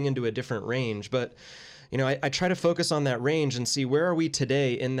we're moving into a different range. But I try to focus on that range and see where are we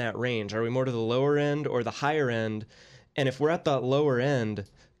today in that range? Are we more to the lower end or the higher end? And if we're at the lower end,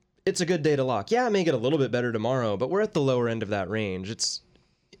 it's a good day to lock. Yeah, it may get a little bit better tomorrow, but we're at the lower end of that range.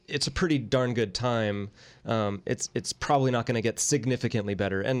 it's a pretty darn good time. It's probably not going to get significantly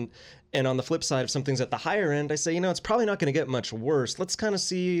better. And on the flip side, if something's at the higher end, I say, it's probably not going to get much worse. Let's kind of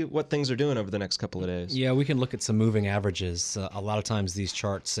see what things are doing over the next couple of days. Yeah, we can look at some moving averages. A lot of times these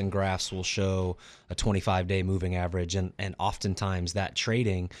charts and graphs will show a 25-day moving average, and oftentimes that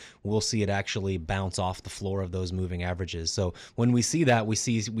trading, we'll see it actually bounce off the floor of those moving averages. So when we see that, we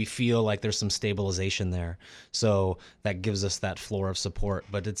feel like there's some stabilization there. So that gives us that floor of support.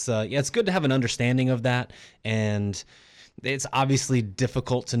 But it's good to have an understanding of that, and it's obviously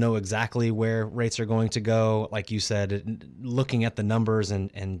difficult to know exactly where rates are going to go. Like you said, looking at the numbers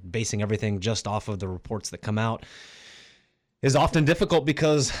and basing everything just off of the reports that come out is often difficult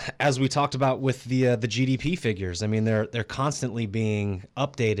because, as we talked about with the GDP figures, I mean, they're constantly being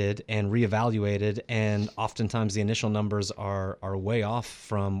updated and reevaluated, and oftentimes the initial numbers are way off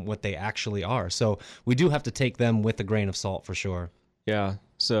from what they actually are. So we do have to take them with a grain of salt for sure. Yeah.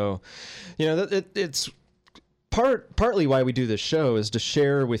 So, it's partly why we do this show is to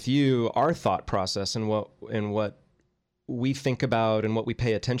share with you our thought process and what we think about and what we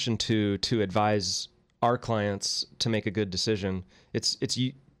pay attention to advise our clients to make a good decision. It's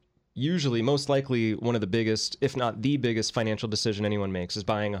usually most likely one of the biggest, if not the biggest, financial decision anyone makes is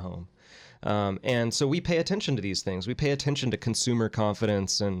buying a home. And so we pay attention to these things. We pay attention to consumer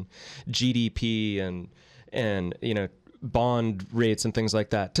confidence and GDP and bond rates and things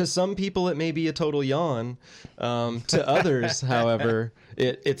like that. To some people, it may be a total yawn. To others, however,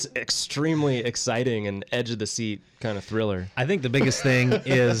 it's extremely exciting and edge of the seat kind of thriller. I think the biggest thing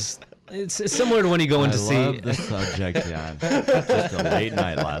is it's similar to when you go in to see. I love the subject, John. Just a late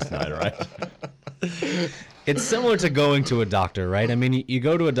night last night, right? It's similar to going to a doctor, right? I mean, you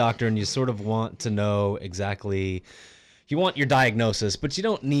go to a doctor and you sort of want to know exactly. You want your diagnosis, but you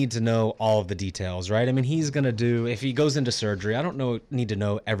don't need to know all of the details, right? I mean, he's going to do, if he goes into surgery, I don't need to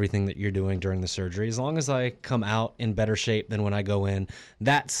know everything that you're doing during the surgery. As long as I come out in better shape than when I go in,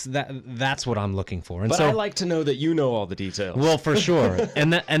 that's what I'm looking for. And but I like to know that you know all the details. Well, for sure.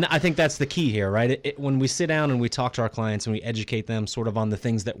 And I think that's the key here, right? When we sit down and we talk to our clients and we educate them sort of on the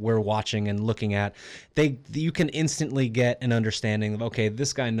things that we're watching and looking at, you can instantly get an understanding of, okay,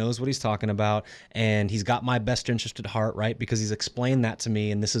 this guy knows what he's talking about and he's got my best interest at heart, right? Because he's explained that to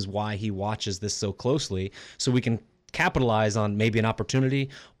me, and this is why he watches this so closely, so we can capitalize on maybe an opportunity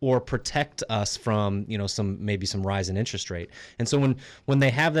or protect us from some rise in interest rate. And so when they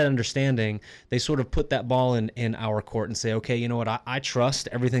have that understanding, they sort of put that ball in our court and say, okay, you know what, I trust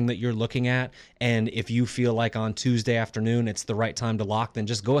everything that you're looking at, and if you feel like on Tuesday afternoon it's the right time to lock, then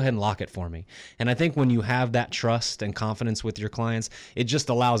just go ahead and lock it for me. And I think when you have that trust and confidence with your clients, it just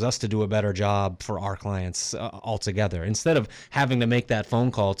allows us to do a better job for our clients altogether. Instead of having to make that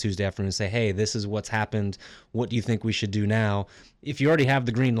phone call Tuesday afternoon and say, hey, this is what's happened, what do you think we should do now? If you already have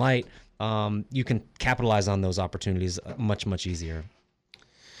the green light, you can capitalize on those opportunities much, much easier.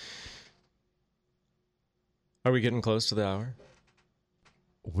 Are we getting close to the hour?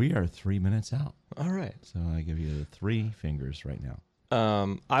 We are 3 minutes out. All right. So I give you the 3 fingers right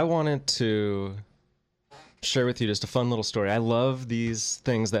now. I wanted to share with you just a fun little story. I love these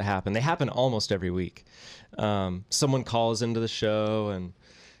things that happen. They happen almost every week. Someone calls into the show and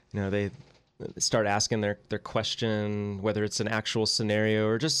they start asking their question, whether it's an actual scenario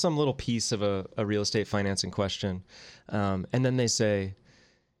or just some little piece of a real estate financing question. And then they say,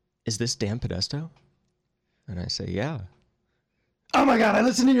 is this Dan Podesto? And I say, yeah. Oh my God, I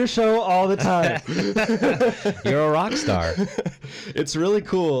listen to your show all the time. You're a rock star. It's really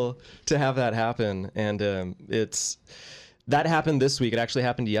cool to have that happen. And that happened this week. It actually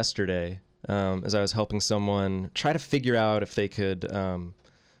happened yesterday as I was helping someone try to figure out if they could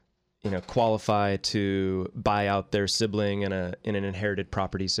qualify to buy out their sibling in an inherited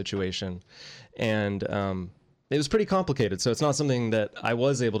property situation. And it was pretty complicated. So it's not something that I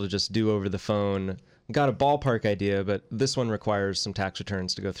was able to just do over the phone. Got a ballpark idea, but this one requires some tax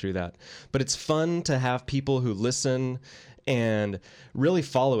returns to go through that. But it's fun to have people who listen and really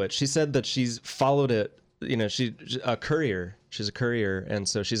follow it. She said that she's followed it. She's a courier. She's a courier. And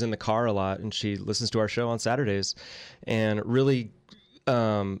so she's in the car a lot and she listens to our show on Saturdays and really,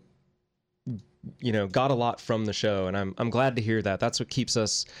 got a lot from the show, and I'm glad to hear that. That's what keeps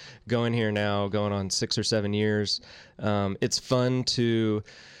us going here now, going on 6 or 7 years. It's fun to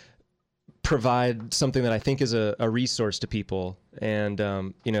provide something that I think is a resource to people, and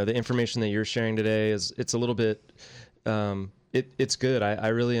the information that you're sharing today it's a little bit it's good. I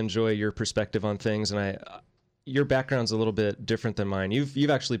really enjoy your perspective on things, and your background's a little bit different than mine.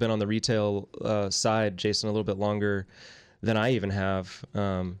 You've actually been on the retail side, Jason, a little bit longer than I even have.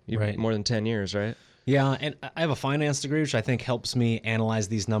 Right. More than 10 years, right? Yeah, and I have a finance degree, which I think helps me analyze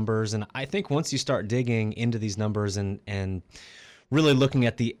these numbers. And I think once you start digging into these numbers and really looking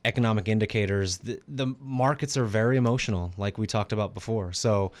at the economic indicators, the markets are very emotional, like we talked about before.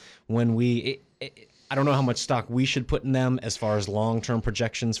 So when I don't know how much stock we should put in them as far as long-term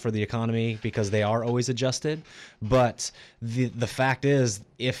projections for the economy, because they are always adjusted. But the fact is,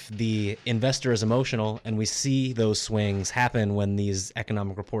 if the investor is emotional and we see those swings happen when these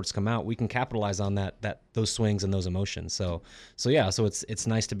economic reports come out, we can capitalize on those swings and those emotions. So it's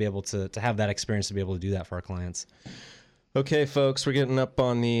nice to be able to have that experience, to be able to do that for our clients. Okay, folks, we're getting up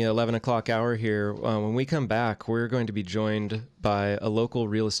on the 11 o'clock hour here. When we come back, we're going to be joined by a local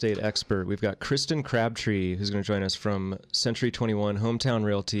real estate expert. We've got Kristen Crabtree, who's going to join us from Century 21 Hometown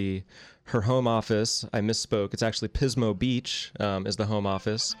Realty. Her home office, I misspoke, it's actually Pismo Beach is the home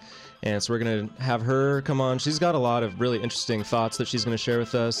office. And so we're going to have her come on. She's got a lot of really interesting thoughts that she's going to share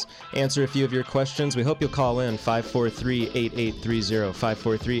with us, answer a few of your questions. We hope you'll call in 543-8830,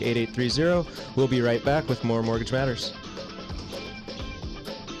 543-8830. We'll be right back with more Mortgage Matters.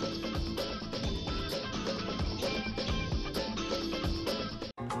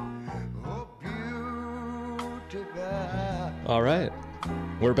 All right,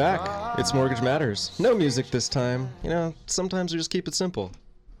 we're back. It's Mortgage Matters. No music this time. Sometimes we just keep it simple.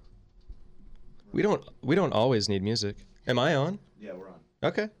 We don't always need music. Am I on? Yeah, we're on.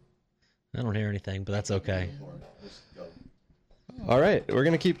 Okay. I don't hear anything, but that's okay. All right, we're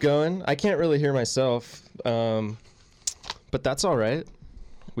gonna keep going. I can't really hear myself, but that's all right.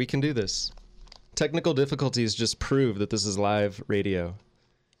 We can do this. Technical difficulties just prove that this is live radio.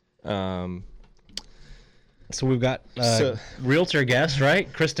 So we've got realtor guest,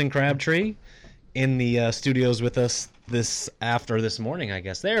 right? Kristen Crabtree in the studios with us this morning, I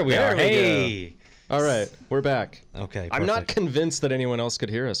guess. There we are. Hey. All right, we're back. Okay, I'm not convinced that anyone else could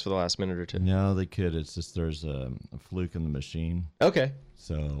hear us for the last minute or two. No, they could. It's just there's a fluke in the machine. Okay.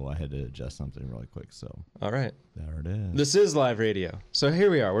 So I had to adjust something really quick. So all right, there it is. This is live radio. So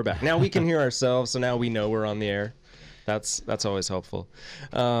here we are. We're back. Now we can hear ourselves. So now we know we're on the air. That's always helpful.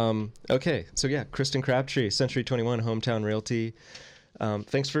 Okay, so yeah, Kristen Crabtree, Century 21 Hometown Realty.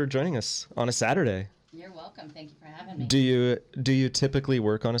 Thanks for joining us on a Saturday. You're welcome. Thank you for having me. Do you typically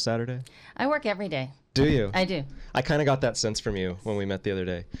work on a Saturday? I work every day. Do you? I do. I kind of got that sense from you when we met the other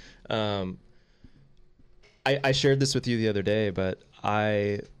day. I shared this with you the other day, but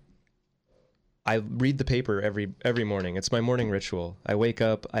I read the paper every morning. It's my morning ritual. I wake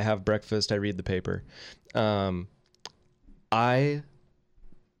up, I have breakfast, I read the paper. I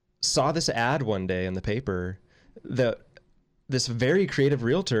saw this ad one day in the paper that this very creative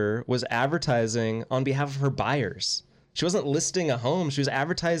realtor was advertising on behalf of her buyers. She wasn't listing a home. She was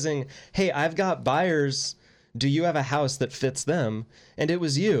advertising, hey, I've got buyers. Do you have a house that fits them? And it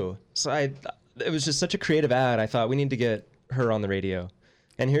was you. So it was just such a creative ad. I thought we need to get her on the radio.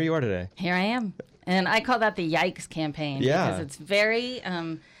 And here you are today. Here I am. And I call that the Yikes campaign. Yeah. Because it's very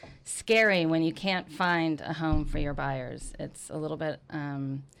scary when you can't find a home for your buyers. It's a little bit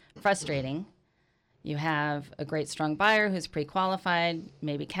frustrating. You have a great, strong buyer who's pre-qualified,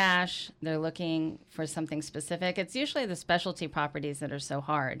 maybe cash. They're looking for something specific. It's usually the specialty properties that are so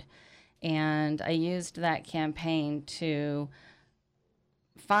hard. And I used that campaign to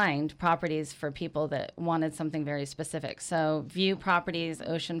find properties for people that wanted something very specific. So view properties,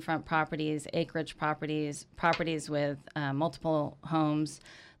 oceanfront properties, acreage properties, properties with multiple homes.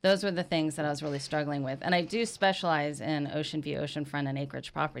 Those were the things that I was really struggling with. And I do specialize in ocean view, oceanfront, and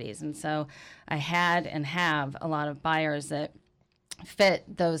acreage properties. And so I had and have a lot of buyers that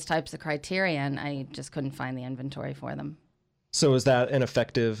fit those types of criteria, and I just couldn't find the inventory for them. So is that an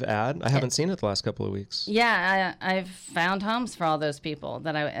effective ad? I haven't seen it the last couple of weeks. Yeah, I've found homes for all those people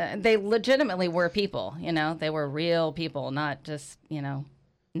that they legitimately were people, they were real people, not just,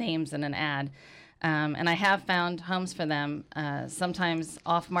 names in an ad. And I have found homes for them, sometimes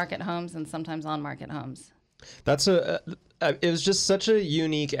off-market homes and sometimes on-market homes. That's it was just such a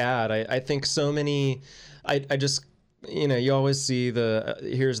unique ad. I think so many, I just, you always see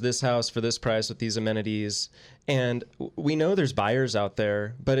here's this house for this price with these amenities. And we know there's buyers out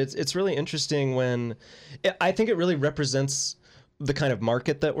there, but it's really interesting I think it really represents the kind of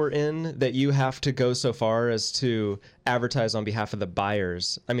market that we're in, that you have to go so far as to advertise on behalf of the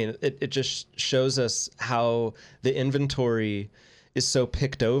buyers. I mean, it just shows us how the inventory is so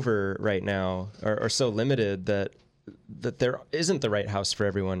picked over right now, or so limited that there isn't the right house for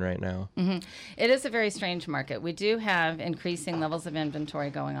everyone right now. Mm-hmm. It is a very strange market. We do have increasing levels of inventory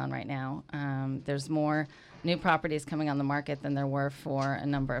going on right now. There's more new properties coming on the market than there were for a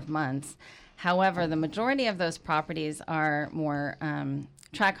number of months. However, the majority of those properties are more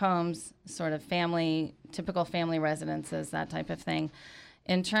tract homes, sort of typical family residences, that type of thing.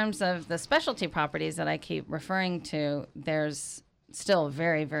 In terms of the specialty properties that I keep referring to, there's still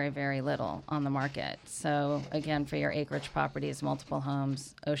very, very, very little on the market. So again, for your acreage properties, multiple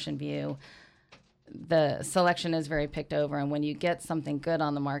homes, ocean view, the selection is very picked over. And when you get something good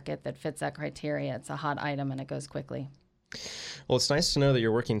on the market that fits that criteria, it's a hot item and it goes quickly. Well, it's nice to know that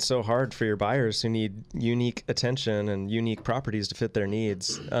you're working so hard for your buyers who need unique attention and unique properties to fit their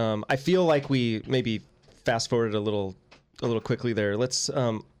needs. I feel like we maybe fast forwarded a little quickly there. Let's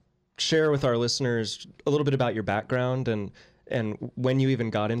share with our listeners a little bit about your background and when you even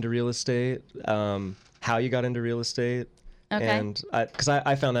got into real estate, how you got into real estate. Okay. And because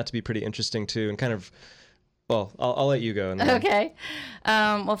I found that to be pretty interesting too, and kind of, well, I'll let you go. Okay.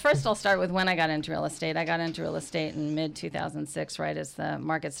 Well, first I'll start with when I got into real estate. I got into real estate in mid-2006, right as the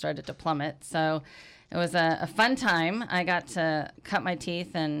market started to plummet. So it was a fun time. I got to cut my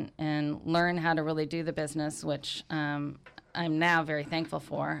teeth and learn how to really do the business, which I'm now very thankful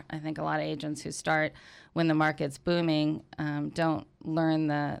for. I think a lot of agents who start when the market's booming don't learn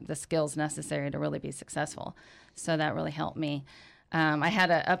the skills necessary to really be successful. So that really helped me. I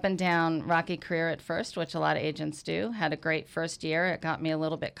had an up and down rocky career at first, which a lot of agents do. Had a great first year. It got me a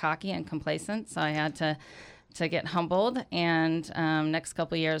little bit cocky and complacent, so I had to get humbled. And next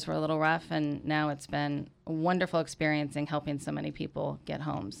couple of years were a little rough, and now it's been a wonderful experience in helping so many people get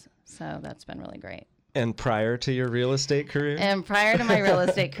homes. So that's been really great. And prior to your real estate career? And prior to my real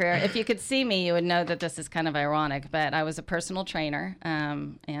estate career, if you could see me, you would know that this is kind of ironic, but I was a personal trainer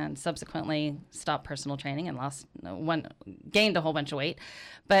and subsequently stopped personal training and gained a whole bunch of weight.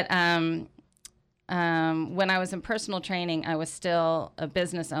 But when I was in personal training, I was still a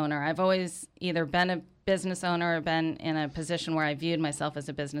business owner. I've always either been a business owner or been in a position where I viewed myself as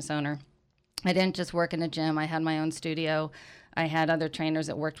a business owner. I didn't just work in a gym. I had my own studio. I had other trainers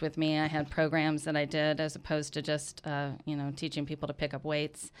that worked with me. I had programs that I did as opposed to just, teaching people to pick up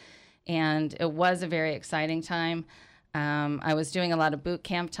weights. And it was a very exciting time. I was doing a lot of boot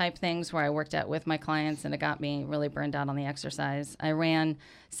camp type things where I worked out with my clients, and it got me really burned out on the exercise. I ran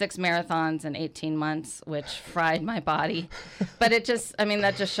 6 marathons in 18 months, which fried my body. But that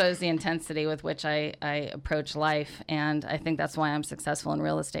just shows the intensity with which I approach life. And I think that's why I'm successful in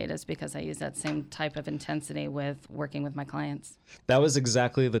real estate, is because I use that same type of intensity with working with my clients. That was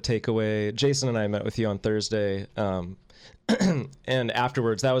exactly the takeaway. Jason and I met with you on Thursday. And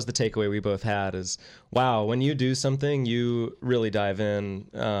afterwards, that was the takeaway we both had is, wow, when you do something, you really dive in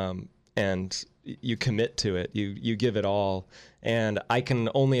and you commit to it. You give it all. And I can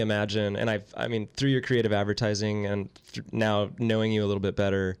only imagine, and through your creative advertising and now knowing you a little bit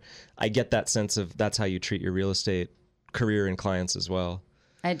better, I get that sense of that's how you treat your real estate career and clients as well.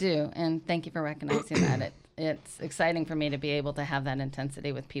 I do. And thank you for recognizing that. It's exciting for me to be able to have that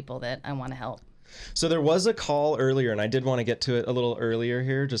intensity with people that I want to help. So there was a call earlier, and I did want to get to it a little earlier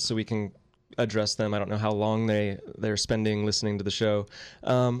here just so we can address them. I don't know how long they're spending listening to the show.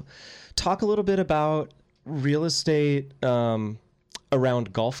 Talk a little bit about real estate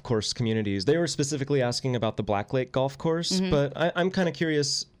around golf course communities. They were specifically asking about the Black Lake Golf Course, but I'm kind of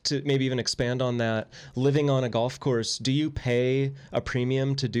curious to maybe even expand on that. Living on a golf course, do you pay a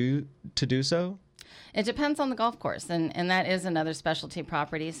premium to do so? It depends on the golf course, and that is another specialty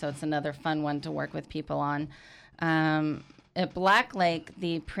property, so it's another fun one to work with people on. At Black Lake,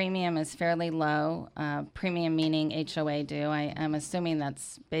 the premium is fairly low, premium meaning HOA due. I am assuming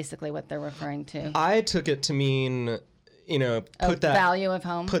that's basically what they're referring to. I took it to mean, value of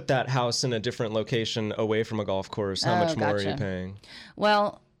home. Put that house in a different location away from a golf course. How much more are you paying?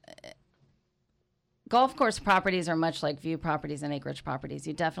 Well, golf course properties are much like view properties and acreage properties.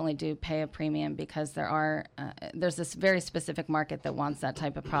 You definitely do pay a premium because there's this very specific market that wants that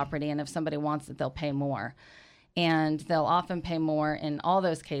type of property, and if somebody wants it, they'll pay more. And they'll often pay more in all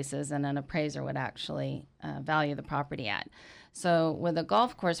those cases than an appraiser would actually value the property at. So with a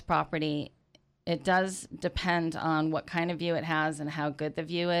golf course property, it does depend on what kind of view it has and how good the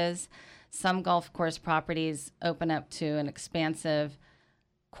view is. Some golf course properties open up to an expansive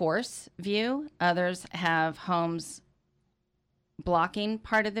course view. Others have homes blocking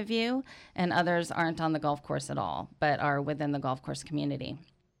part of the view, and others aren't on the golf course at all, but are within the golf course community.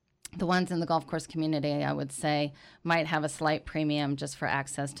 The ones in the golf course community, I would say, might have a slight premium just for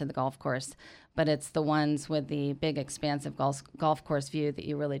access to the golf course, but it's the ones with the big expansive golf course view that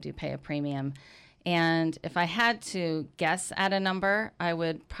you really do pay a premium. And if I had to guess at a number, I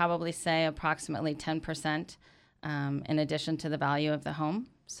would probably say approximately 10% in addition to the value of the home.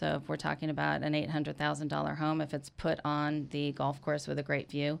 So if we're talking about an $800,000 home, if it's put on the golf course with a great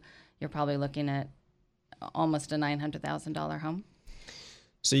view, you're probably looking at almost a $900,000 home.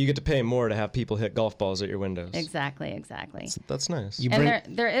 So you get to pay more to have people hit golf balls at your windows. Exactly. That's nice. And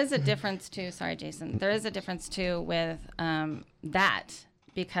there is a difference too. Sorry, Jason. There is a difference too with that,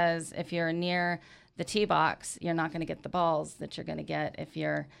 because if you're near the tee box, you're not going to get the balls that you're going to get if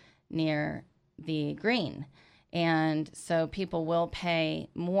you're near the green. And so people will pay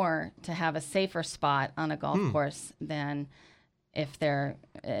more to have a safer spot on a golf course than if they're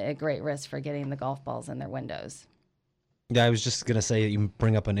at great risk for getting the golf balls in their windows. Yeah, I was just going to say, you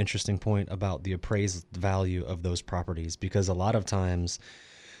bring up an interesting point about the appraised value of those properties, because a lot of times,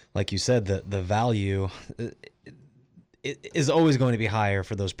 like you said, the value it is always going to be higher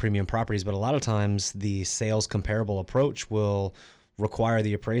for those premium properties, but a lot of times the sales comparable approach will require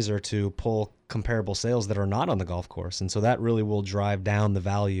the appraiser to pull comparable sales that are not on the golf course. And so that really will drive down the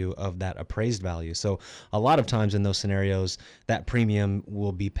value of that appraised value. So a lot of times in those scenarios, that premium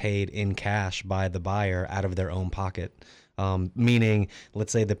will be paid in cash by the buyer out of their own pocket. Meaning,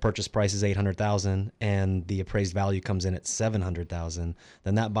 let's say the purchase price is $800,000 and the appraised value comes in at $700,000,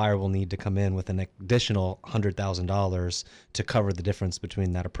 then that buyer will need to come in with an additional $100,000 to cover the difference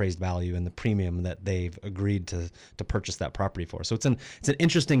between that appraised value and the premium that they've agreed to purchase that property for. So it's an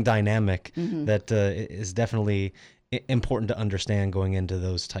interesting dynamic that is definitely important to understand going into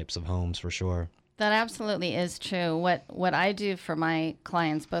those types of homes for sure. That absolutely is true. What I do for my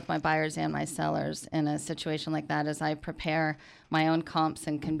clients, both my buyers and my sellers, in a situation like that is I prepare my own comps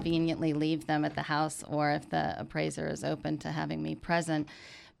and conveniently leave them at the house, or if the appraiser is open to having me present,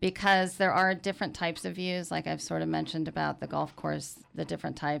 because there are different types of views, like I've sort of mentioned about the golf course, the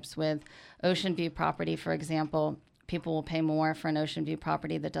different types. With ocean view property, for example, people will pay more for an ocean view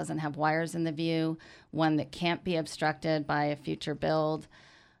property that doesn't have wires in the view, one that can't be obstructed by a future build,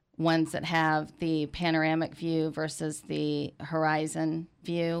 ones that have the panoramic view versus the horizon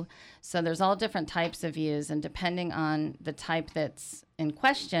view. So there's all different types of views, and depending on the type that's in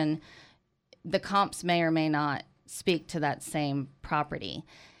question, the comps may or may not speak to that same property.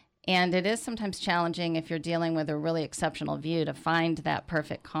 And it is sometimes challenging if you're dealing with a really exceptional view to find that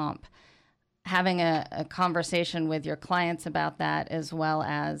perfect comp. Having a conversation with your clients about that, as well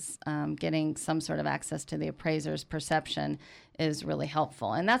as getting some sort of access to the appraiser's perception, is really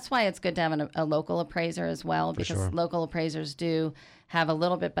helpful. And that's why it's good to have a local appraiser as well, because local appraisers do have a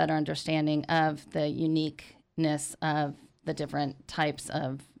little bit better understanding of the uniqueness of the different types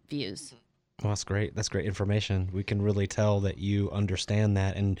of views. Well, that's great. That's great information. We can really tell that you understand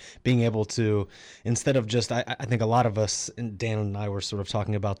that, and being able to, instead of just, I think a lot of us, and Dan and I were sort of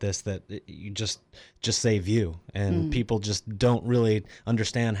talking about this, that you just say view, and people just don't really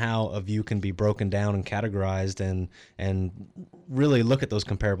understand how a view can be broken down and categorized, and really look at those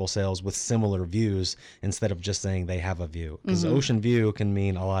comparable sales with similar views instead of just saying they have a view, because ocean view can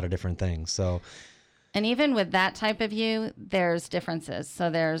mean a lot of different things. So. And even with that type of view, there's differences. So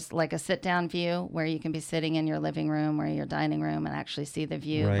there's like a sit-down view where you can be sitting in your living room or your dining room and actually see the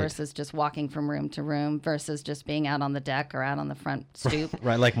view, versus just walking from room to room, versus just being out on the deck or out on the front stoop.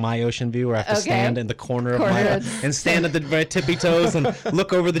 Right, like my ocean view, where I have to stand in the corner of my and stand at my tippy toes and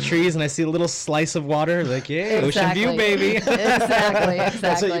look over the trees, and I see a little slice of water. Like, yeah, ocean view, baby. Exactly.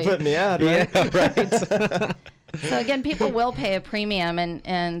 That's what you put me at, right? Yeah, right. So again, people will pay a premium,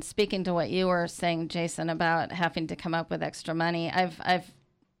 and speaking to what you were saying, Jason, about having to come up with extra money, I've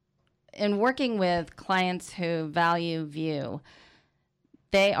in working with clients who value view,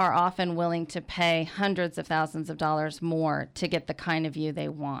 they are often willing to pay hundreds of thousands of dollars more to get the kind of view they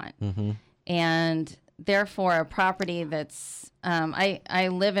want. And therefore, a property that's, I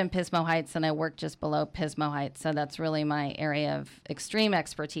live in Pismo Heights and I work just below Pismo Heights, so that's really my area of extreme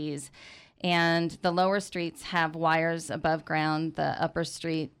expertise. And the lower streets have wires above ground. The upper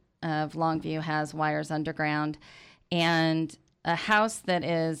street of Longview has wires underground. And a house that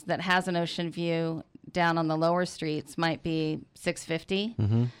has an ocean view down on the lower streets might be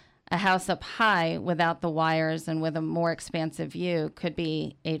 $650. A house up high without the wires and with a more expansive view could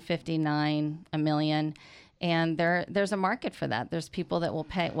be $850, $900, $1 million. And there's a market for that. There's people that will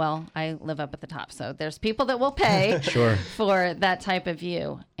pay. Well, I live up at the top, so there's people that will pay for that type of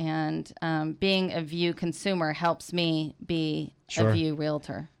view. And being a view consumer helps me be a view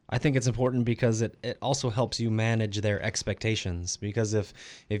realtor. I think it's important because it also helps you manage their expectations. Because if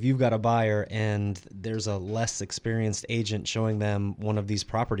you've got a buyer and there's a less experienced agent showing them one of these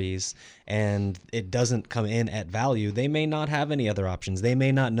properties and it doesn't come in at value, they may not have any other options. They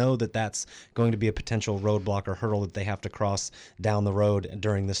may not know that that's going to be a potential roadblock or hurdle that they have to cross down the road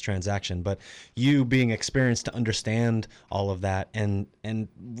during this transaction. But you being experienced to understand all of that and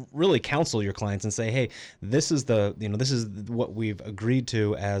really counsel your clients and say, hey, this is what we've agreed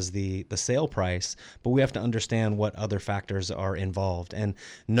to as the sale price, but we have to understand what other factors are involved. And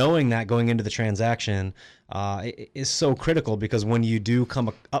knowing that going into the transaction is so critical, because when you do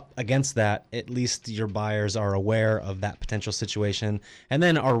come up against that, at least your buyers are aware of that potential situation and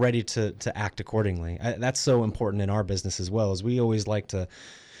then are ready to act accordingly. That's so important in our business as well, as we always like to,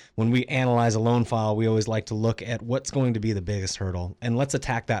 when we analyze a loan file, we always like to look at what's going to be the biggest hurdle, and let's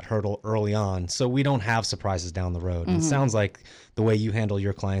attack that hurdle early on so we don't have surprises down the road. Mm-hmm. It sounds like the way you handle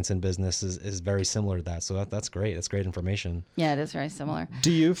your clients in business is very similar to that. So that's great. That's great information. Yeah, it is very similar.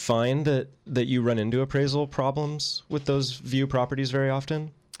 Do you find that you run into appraisal problems with those view properties very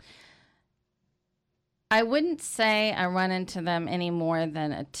often? I wouldn't say I run into them any more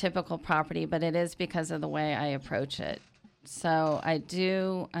than a typical property, but it is because of the way I approach it. So I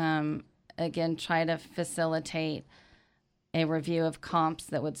do, again, try to facilitate a review of comps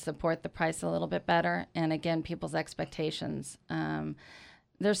that would support the price a little bit better, and again, people's expectations.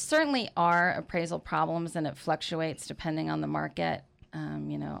 There certainly are appraisal problems, and it fluctuates depending on the market.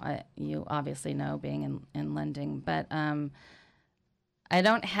 You obviously know, being in lending, but I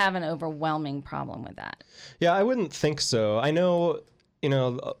don't have an overwhelming problem with that. Yeah, I wouldn't think so. I know,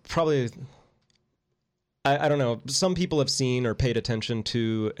 probably... I don't know. Some people have seen or paid attention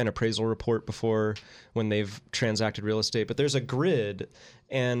to an appraisal report before when they've transacted real estate, but there's a grid,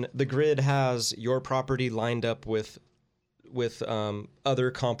 and the grid has your property lined up with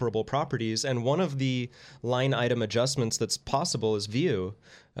other comparable properties, and one of the line item adjustments that's possible is view.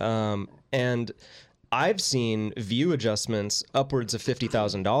 And I've seen view adjustments upwards of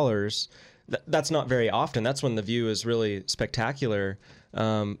 $50,000. That's not very often. That's when the view is really spectacular.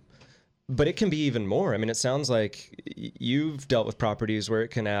 But it can be even more. I mean, it sounds like you've dealt with properties where it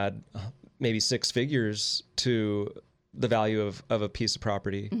can add maybe six figures to the value of a piece of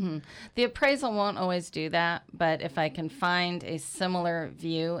property. Mm-hmm. The appraisal won't always do that, but if I can find a similar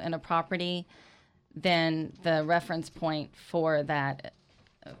view in a property, then the reference point for that,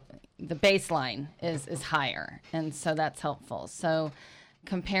 the baseline is higher, and so that's helpful. So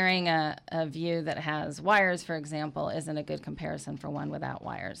comparing a view that has wires, for example, isn't a good comparison for one without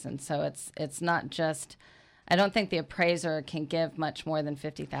wires. And so it's not just, I don't think the appraiser can give much more than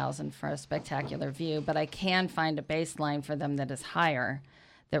 $50,000 for a spectacular view, but I can find a baseline for them that is higher,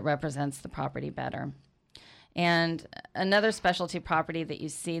 that represents the property better. And another specialty property that you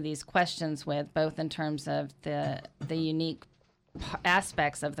see these questions with, both in terms of the unique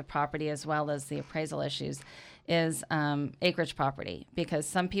aspects of the property as well as the appraisal issues, is acreage property, because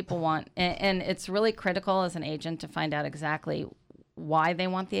some people want, and it's really critical as an agent to find out exactly why they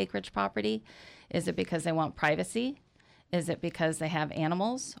want the acreage property. Is it because they want privacy? Is it because they have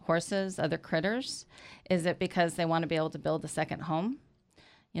animals, horses, other critters? Is it because they want to be able to build a second home?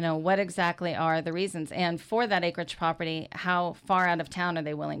 What exactly are the reasons? And for that acreage property, how far out of town are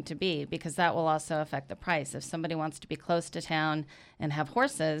they willing to be? Because that will also affect the price. If somebody wants to be close to town and have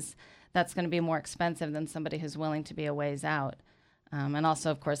horses, that's going to be more expensive than somebody who's willing to be a ways out. And also,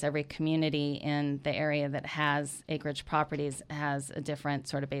 of course, every community in the area that has acreage properties has a different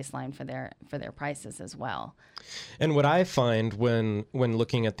sort of baseline for their prices as well. And what I find when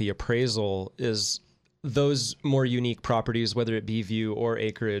looking at the appraisal is those more unique properties, whether it be view or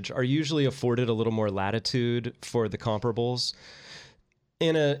acreage, are usually afforded a little more latitude for the comparables.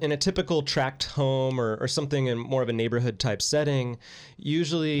 In a typical tract home or something in more of a neighborhood type setting,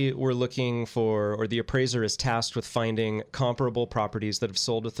 usually we're looking for, or the appraiser is tasked with finding comparable properties that have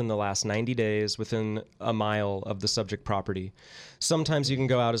sold within the last 90 days within a mile of the subject property. Sometimes you can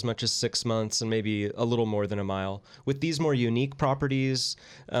go out as much as 6 months and maybe a little more than a mile. With these more unique properties,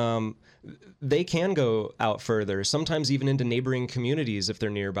 they can go out further, sometimes even into neighboring communities if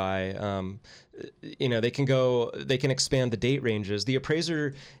they're nearby. They can expand the date ranges. The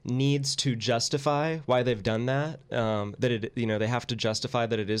appraiser needs to justify why they've done that. They have to justify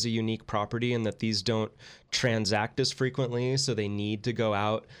that it is a unique property and that these don't transact as frequently, so they need to go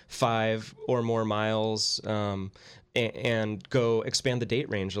out 5 or more miles and go expand the date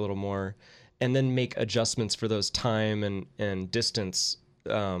range a little more, and then make adjustments for those time and distance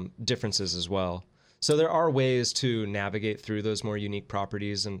differences as well. So there are ways to navigate through those more unique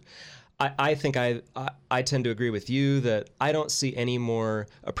properties, and I think I tend to agree with you that I don't see any more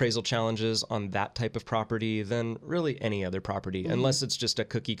appraisal challenges on that type of property than really any other property, unless it's just a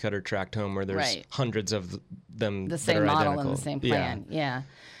cookie cutter tract home where there's hundreds of them. The same model and the same plan. Yeah.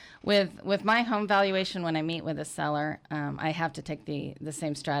 With my home valuation, when I meet with a seller, I have to take the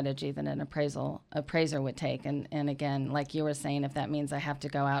same strategy that an appraiser would take. And again, like you were saying, if that means I have to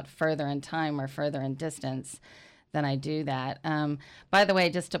go out further in time or further in distance, then I do that. By the way,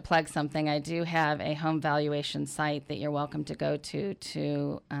 just to plug something, I do have a home valuation site that you're welcome to go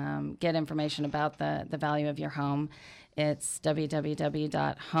to get information about the value of your home. It's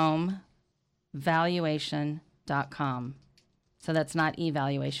www.homevaluation.com. So that's not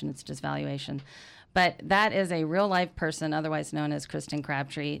evaluation, it's just valuation. But that is a real live person, otherwise known as Kristen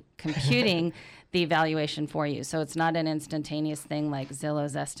Crabtree, computing the valuation for you. So it's not an instantaneous thing like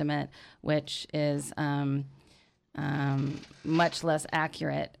Zillow's estimate, which is much less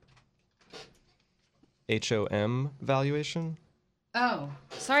accurate. HOM valuation? Oh,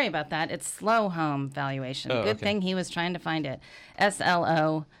 sorry about that. It's Slow Home Valuation. Good thing he was trying to find it.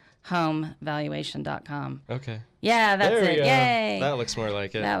 SLO homevaluation.com. Okay. Yeah, that's it. Yay. That looks more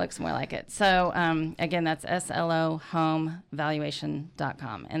like it. That looks more like it. So, again, that's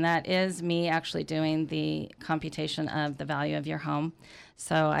SLOhomevaluation.com. And that is me actually doing the computation of the value of your home.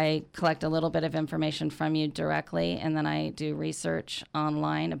 So I collect a little bit of information from you directly, and then I do research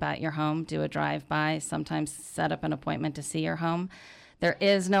online about your home, do a drive-by, sometimes set up an appointment to see your home. There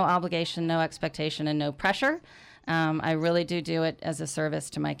is no obligation, no expectation, and no pressure. I really do it as a service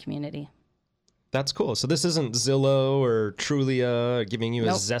to my community. That's cool. So this isn't Zillow or Trulia giving you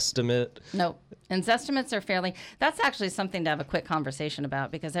a Zestimate? Nope. And Zestimates are fairly... That's actually something to have a quick conversation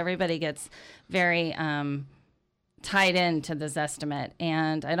about, because everybody gets very tied into the Zestimate.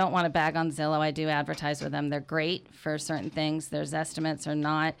 And I don't want to bag on Zillow. I do advertise with them. They're great for certain things. Their Zestimates are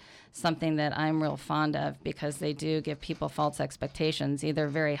not something that I'm real fond of, because they do give people false expectations, either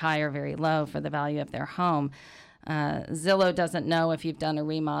very high or very low for the value of their home. Zillow doesn't know if you've done a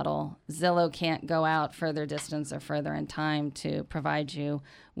remodel. Zillow can't go out further distance or further in time to provide you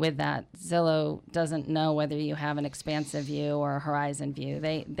with that. Zillow doesn't know whether you have an expansive view or a horizon view.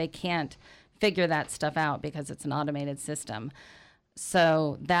 They can't figure that stuff out because it's an automated system.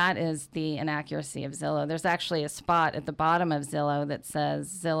 So that is the inaccuracy of Zillow. There's actually a spot at the bottom of Zillow that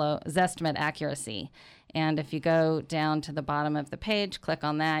says Zestimate accuracy. And if you go down to the bottom of the page, click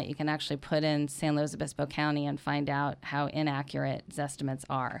on that, you can actually put in San Luis Obispo County and find out how inaccurate Zestimates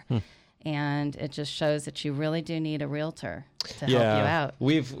are. And it just shows that you really do need a realtor to help you out.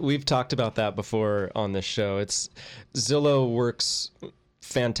 We've talked about that before on this show. Zillow works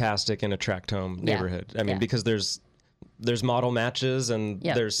fantastic in a tract home neighborhood. I mean, because there's model matches and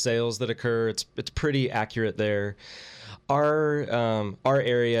there's sales that occur. It's pretty accurate there. Our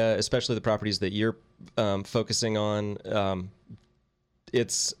area, especially the properties that you're focusing on,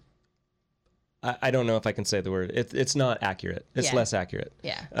 I don't know if I can say the word. It's not accurate. It's less accurate.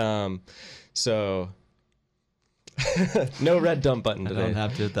 Yeah. So no red dump button today. I don't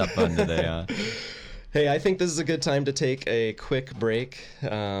have to hit that button today. Huh? Hey, I think this is a good time to take a quick break.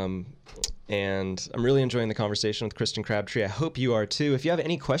 And I'm really enjoying the conversation with Kristen Crabtree. I hope you are too. If you have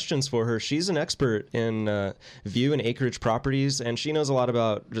any questions for her, she's an expert in view and acreage properties, and she knows a lot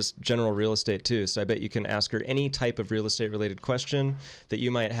about just general real estate too. So I bet you can ask her any type of real estate related question that you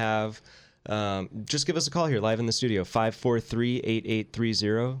might have. Just give us a call here live in the studio,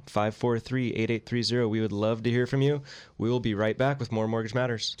 543-8830, 543-8830. We would love to hear from you. We will be right back with more Mortgage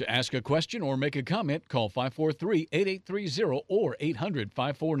Matters. To ask a question or make a comment, call 543-8830 or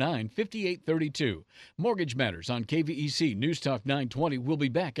 800-549-5832. Mortgage Matters on KVEC News Talk 920 will be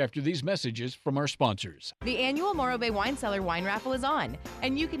back after these messages from our sponsors. The annual Morro Bay Wine Cellar wine raffle is on,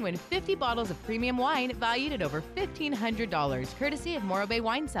 and you can win 50 bottles of premium wine valued at over $1,500, courtesy of Morro Bay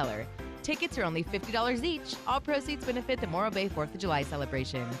Wine Cellar. Tickets are only $50 each. All proceeds benefit the Morro Bay 4th of July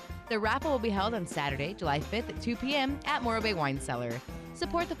celebration. The raffle will be held on Saturday, July 5th at 2 p.m. at Morro Bay Wine Cellar.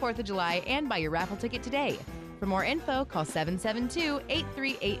 Support the 4th of July and buy your raffle ticket today. For more info, call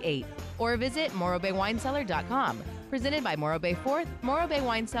 772-8388 or visit morrobaywinecellar.com. Presented by Morro Bay 4th, Morro Bay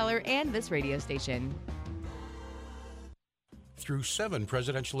Wine Cellar, and this radio station. Through 7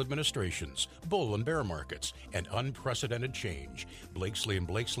 presidential administrations, bull and bear markets, and unprecedented change, Blakesley &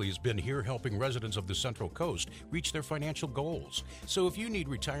 Blakesley has been here helping residents of the Central Coast reach their financial goals. So if you need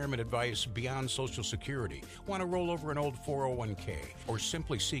retirement advice beyond Social Security, want to roll over an old 401k, or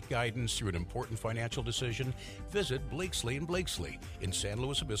simply seek guidance through an important financial decision, visit Blakesley & Blakesley in San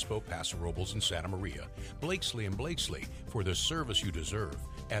Luis Obispo, Paso Robles, and Santa Maria. Blakesley & Blakesley, for the service you deserve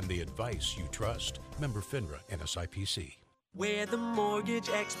and the advice you trust. Member FINRA and SIPC. We're the mortgage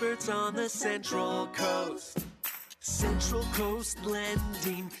experts on the Central Coast. Central Coast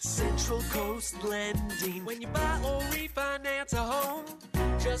Lending, Central Coast Lending. When you buy or refinance a home,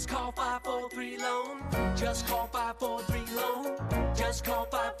 just call 543-LOAN. Just call 543-LOAN. Just call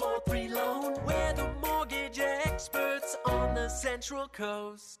 543-LOAN. We're the mortgage experts on the Central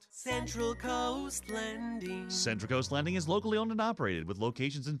Coast. Central Coast Lending. Central Coast Lending is locally owned and operated with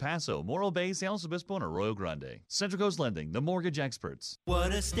locations in Paso, Morro Bay, San Luis Obispo, and Arroyo Grande. Central Coast Lending, the mortgage experts.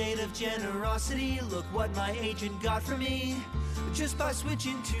 What a state of generosity. Look what my agent got for me just by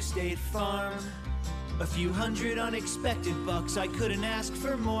switching to State Farm. A few hundred unexpected bucks, I couldn't ask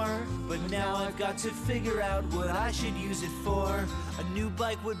for more. But now I've got to figure out what I should use it for. A new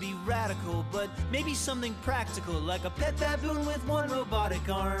bike would be radical, but maybe something practical, like a pet baboon with one robotic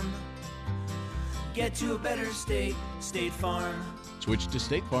arm. Get to a better state, State Farm. Switch to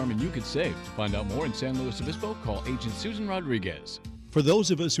State Farm and you could save. To find out more in San Luis Obispo, call Agent Susan Rodriguez. For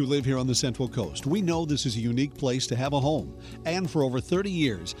those of us who live here on the Central Coast, we know this is a unique place to have a home. And for over 30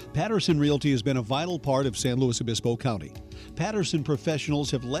 years, Patterson Realty has been a vital part of San Luis Obispo County. Patterson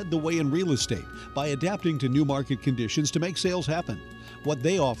professionals have led the way in real estate by adapting to new market conditions to make sales happen. What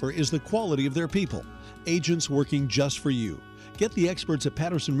they offer is the quality of their people, agents working just for you. Get the experts at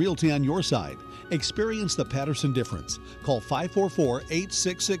Patterson Realty on your side. Experience the Patterson difference. Call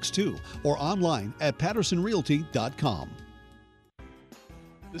 544-8662 or online at pattersonrealty.com.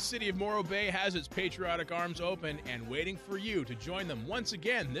 The city of Morro Bay has its patriotic arms open and waiting for you to join them once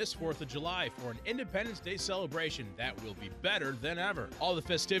again this 4th of July for an Independence Day celebration that will be better than ever. All the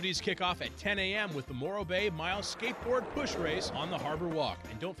festivities kick off at 10 a.m. with the Morro Bay Mile Skateboard Push Race on the Harbor Walk.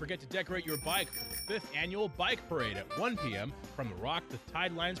 And don't forget to decorate your bike for the 5th Annual Bike Parade at 1 p.m. from the Rock to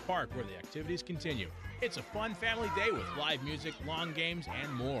Tidelines Park, where the activities continue. It's a fun family day with live music, lawn games,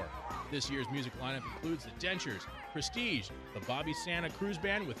 and more. This year's music lineup includes the Dentures, Prestige, the Bobby Santa Cruise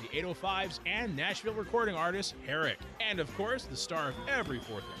Band with the 805s, and Nashville recording artist Herrick. And of course, the star of every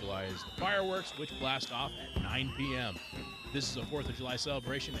 4th of July is the fireworks, which blast off at 9 p.m. This is a 4th of July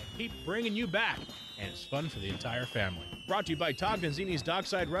celebration that keeps bringing you back, and it's fun for the entire family. Brought to you by Todd Gonzini's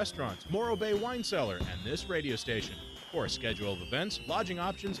Dockside Restaurants, Morro Bay Wine Cellar, and this radio station. For a schedule of events, lodging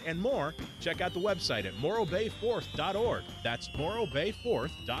options, and more, check out the website at morrobayfourth.org. That's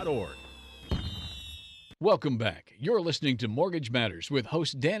morrobayfourth.org. Welcome back. You're listening to Mortgage Matters with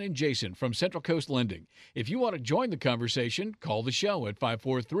hosts Dan and Jason from Central Coast Lending. If you want to join the conversation, call the show at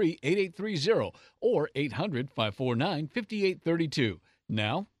 543-8830 or 800-549-5832.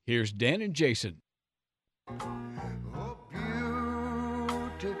 Now, here's Dan and Jason. Oh,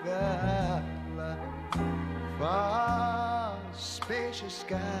 beautiful, far spacious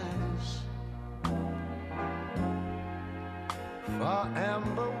skies, far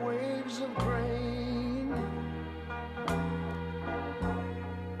amber waves of grain,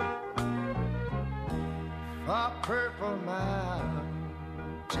 far purple mountain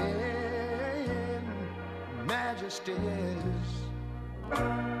majesties, over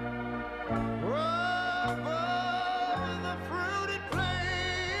the fruited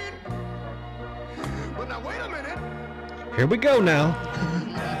plain. But now wait a minute. Here we go now.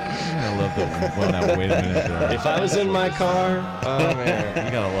 I love that. Well, now wait a minute. If I was in my car, oh man,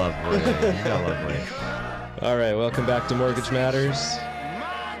 you gotta love Ray. You gotta love Ray. All right, welcome back to Mortgage Matters.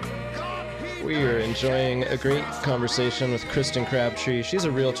 We are enjoying a great conversation with Kristen Crabtree. She's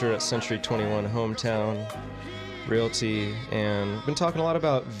a realtor at Century 21 Hometown Realty, and we've been talking a lot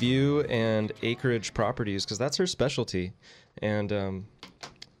about view and acreage properties because that's her specialty. And I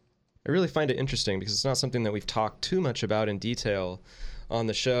really find it interesting because it's not something that we've talked too much about in detail on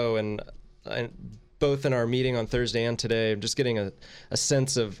the show. And both in our meeting on Thursday and today, I'm just getting a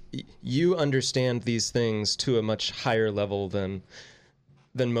sense of you understand these things to a much higher level than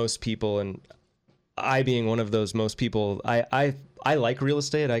most people. And I, being one of those most people, I like real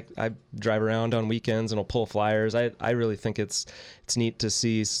estate. I drive around on weekends and I'll pull flyers. I really think it's neat to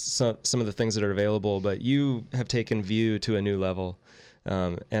see some of the things that are available, but you have taken view to a new level.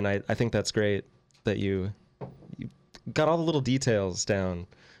 And I think that's great that you got all the little details down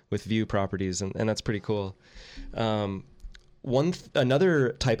with view properties, and that's pretty cool. Another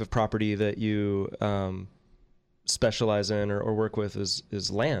type of property that you specialize in or work with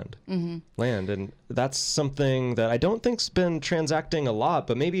is land. Mm-hmm. Land, and that's something that I don't think's been transacting a lot,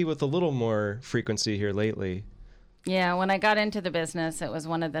 but maybe with a little more frequency here lately. Yeah, when I got into the business, it was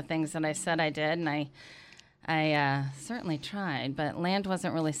one of the things that I said I did, and I certainly tried, but land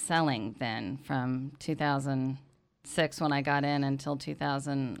wasn't really selling then from 2006 when I got in until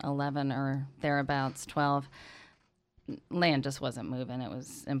 2011 or thereabouts, 12. land just wasn't moving. It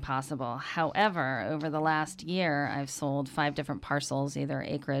was impossible. However, over the last year, I've sold 5 different parcels, either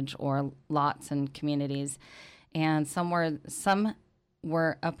acreage or lots and communities, and some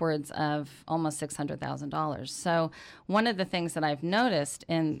were upwards of almost $600,000. So one of the things that I've noticed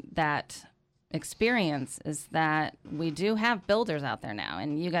in that experience is that we do have builders out there now.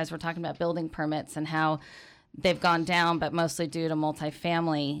 And you guys were talking about building permits and how they've gone down, but mostly due to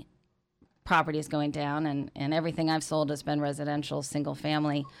multifamily properties going down. And everything I've sold has been residential, single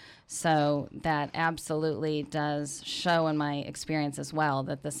family. So that absolutely does show in my experience as well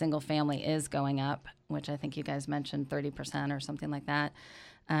that the single family is going up, which I think you guys mentioned 30% or something like that.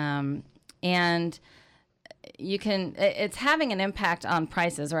 And it's having an impact on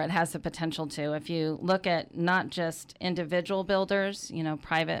prices, or it has the potential to. If you look at not just individual builders,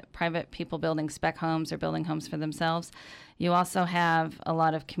 private people building spec homes or building homes for themselves, you also have a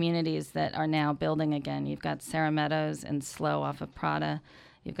lot of communities that are now building again. You've got Sarah Meadows and Slow off of Prada.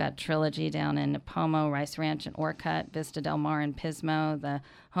 You've got Trilogy down in Nipomo, Rice Ranch and Orcutt, Vista Del Mar and Pismo, the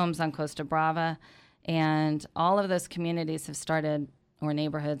homes on Costa Brava. And all of those communities have started, or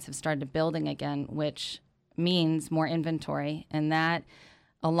neighborhoods have started building again, which means more inventory. And that,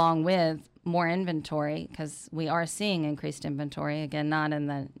 along with more inventory, because we are seeing increased inventory, again, not in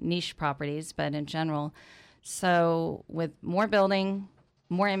the niche properties, but in general. So with more building,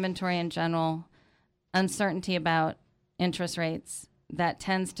 more inventory in general, uncertainty about interest rates, that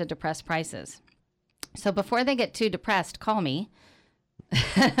tends to depress prices. So before they get too depressed, call me.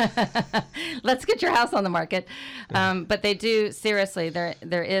 Let's get your house on the market. But they do, seriously,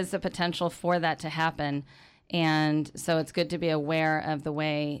 there is a potential for that to happen. And so it's good to be aware of the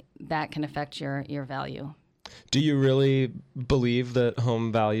way that can affect your value. Do you really believe that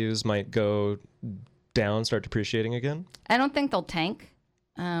home values might go down, start depreciating again? I don't think they'll tank.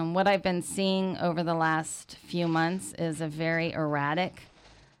 What I've been seeing over the last few months is a very erratic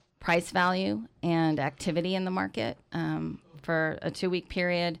price value and activity in the market. For a 2-week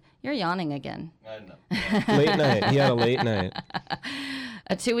period, you're yawning again. I know. Late night. He had a late night.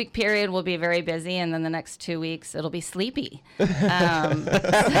 A 2-week period will be very busy, and then the next 2 weeks it'll be sleepy. So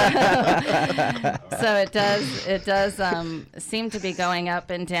it does seem to be going up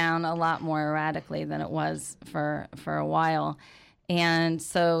and down a lot more erratically than it was for a while. And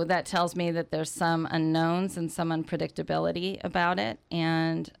so that tells me that there's some unknowns and some unpredictability about it.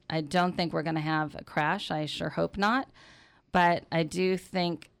 And I don't think we're going to have a crash. I sure hope not. But I do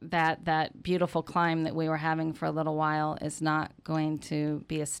think that beautiful climb that we were having for a little while is not going to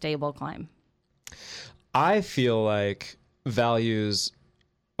be a stable climb. I feel like values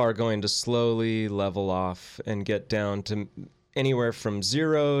are going to slowly level off and get down to anywhere from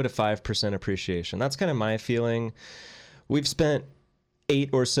 0 to 5% appreciation. That's kind of my feeling. We've spent 8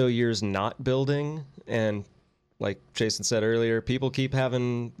 or so years not building, and like Jason said earlier, people keep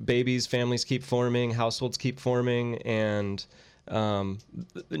having babies, families keep forming, households keep forming, and the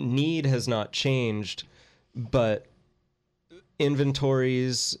need has not changed, but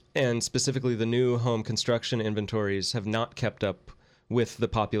inventories, and specifically the new home construction inventories, have not kept up with the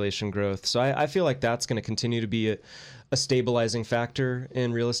population growth. So I feel like that's going to continue to be a stabilizing factor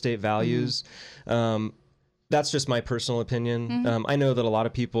in real estate values. Mm-hmm. That's just my personal opinion. Mm-hmm. I know that a lot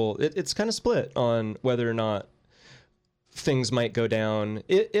of people, it's kind of split on whether or not things might go down.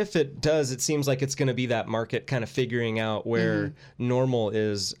 If it does, it seems like it's going to be that market kind of figuring out where normal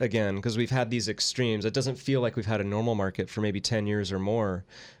is again, because we've had these extremes. It doesn't feel like we've had a normal market for maybe 10 years or more.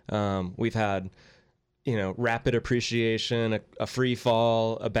 We've had, rapid appreciation, a free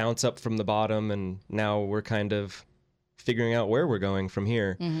fall, a bounce up from the bottom, and now we're kind of figuring out where we're going from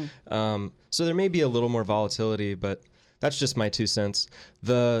here. Mm-hmm. So there may be a little more volatility, but that's just my 2 cents.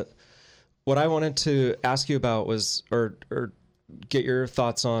 What I wanted to ask you about was, or get your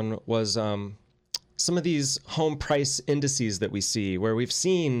thoughts on, was some of these home price indices that we see, where we've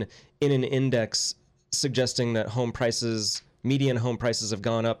seen in an index suggesting that median home prices have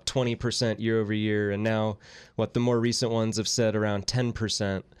gone up 20% year over year, and now the more recent ones have said around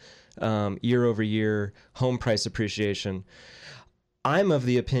 10% year over year home price appreciation. I'm of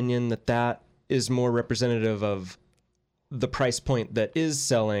the opinion that is more representative of the price point that is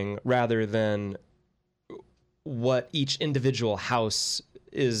selling rather than what each individual house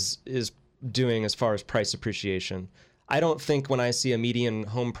is doing as far as price appreciation. I don't think when I see a median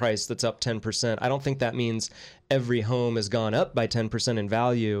home price that's up 10%, I don't think that means every home has gone up by 10% in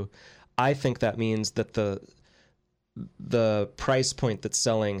value. I think that means that the price point that's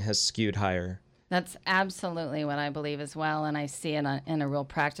selling has skewed higher. That's absolutely what I believe as well, and I see it in a real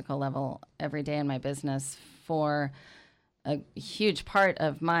practical level every day in my business. For a huge part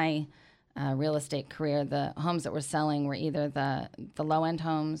of my real estate career, the homes that we're selling were either the low-end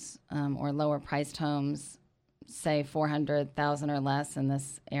homes or lower-priced homes, say $400,000 or less in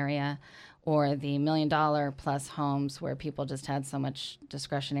this area, or the $1 million plus homes where people just had so much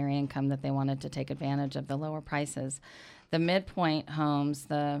discretionary income that they wanted to take advantage of the lower prices. The midpoint homes,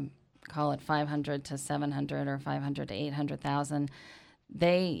 call it 500 to 700 or 500 to 800,000,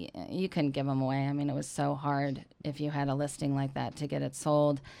 you couldn't give them away. I mean, it was so hard if you had a listing like that to get it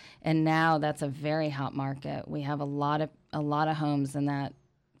sold. And now that's a very hot market. We have a lot of homes in that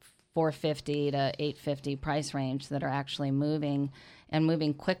 450 to 850 price range that are actually moving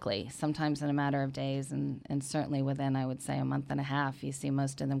quickly, sometimes in a matter of days, and certainly within, I would say, a month and a half. You see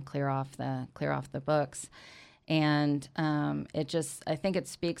most of them clear off the books. And I think it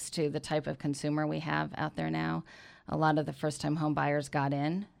speaks to the type of consumer we have out there now. A lot of the first-time home buyers got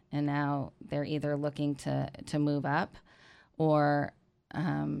in, and now they're either looking to move up, or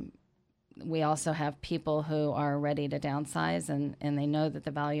we also have people who are ready to downsize, and they know that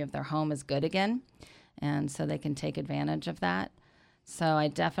the value of their home is good again, and so they can take advantage of that. So I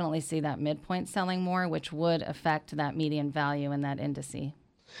definitely see that midpoint selling more, which would affect that median value in that indice.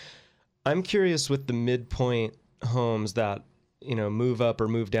 I'm curious with the midpoint homes that, move up or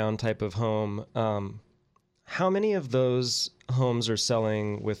move down type of home, how many of those homes are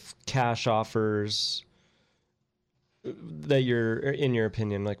selling with cash offers that in your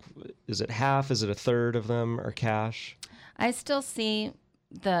opinion, like, is it half, is it a third of them are cash? I still see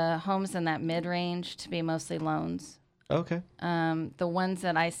the homes in that mid-range to be mostly loans. Okay. The ones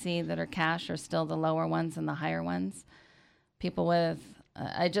that I see that are cash are still the lower ones and the higher ones. People with,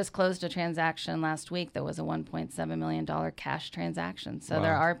 I just closed a transaction last week that was a $1.7 million cash transaction. So Wow.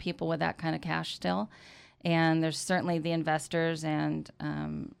 There are people with that kind of cash still. And there's certainly the investors and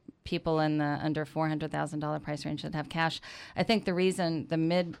people in the under $400,000 price range that have cash. I think the reason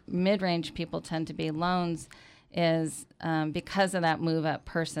the mid-range people tend to be loans is because of that move-up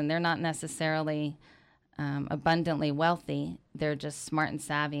person. They're not necessarily abundantly wealthy. They're just smart and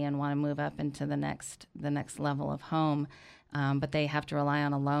savvy and want to move up into the next level of home, but they have to rely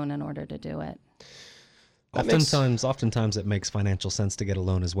on a loan in order to do it. Oftentimes it makes financial sense to get a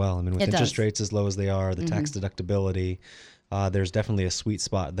loan as well. I mean, with interest rates as low as they are, the tax deductibility, there's definitely a sweet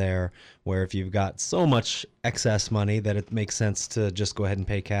spot there where if you've got so much excess money that it makes sense to just go ahead and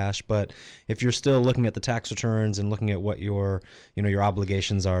pay cash. But if you're still looking at the tax returns and looking at what your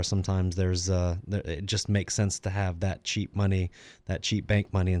obligations are, sometimes it just makes sense to have that cheap money, that cheap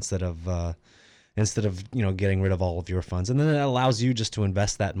bank money instead of getting rid of all of your funds. And then it allows you just to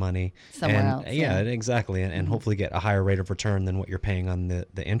invest that money somewhere else. Yeah, exactly. And hopefully get a higher rate of return than what you're paying on the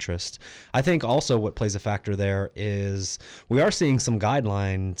interest. I think also what plays a factor there is we are seeing some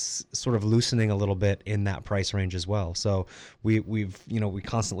guidelines sort of loosening a little bit in that price range as well. So we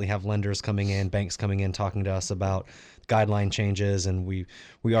constantly have lenders coming in, banks coming in, talking to us about guideline changes, and we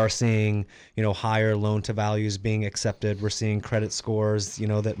are seeing higher loan to values being accepted. We're seeing credit scores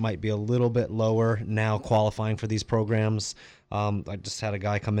that might be a little bit lower now qualifying for these programs. I just had a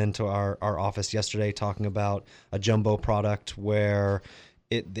guy come into our office yesterday talking about a jumbo product where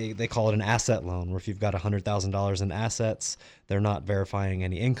they call it an asset loan, where if you've got $100,000 in assets, they're not verifying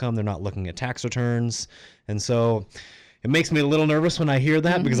any income, they're not looking at tax returns, and so it makes me a little nervous when I hear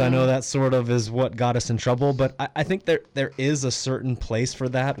that because I know that sort of is what got us in trouble. But I think there is a certain place for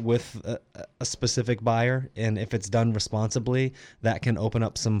that with a specific buyer. And if it's done responsibly, that can open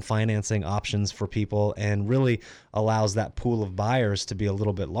up some financing options for people and really allows that pool of buyers to be a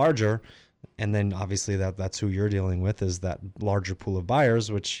little bit larger. And then obviously that's who you're dealing with, is that larger pool of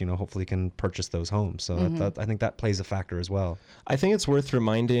buyers, which hopefully can purchase those homes. So I think that plays a factor as well. I think it's worth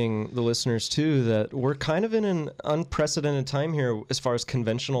reminding the listeners too that we're kind of in an unprecedented time here as far as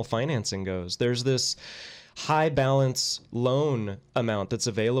conventional financing goes. There's this high balance loan amount that's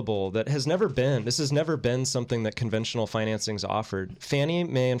available that has never been something that conventional financing's offered. Fannie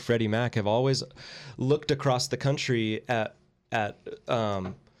Mae and Freddie Mac have always looked across the country at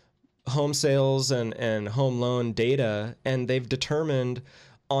home sales and home loan data, and they've determined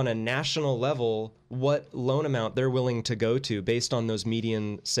on a national level what loan amount they're willing to go to based on those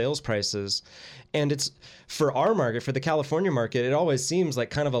median sales prices. And it's for our market, for the California market, it always seems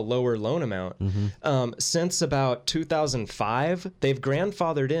like kind of a lower loan amount. Since about 2005, they've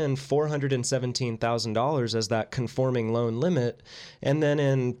grandfathered in $417,000 as that conforming loan limit. And then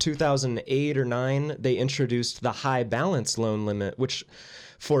in 2008 or 9, they introduced the high balance loan limit, which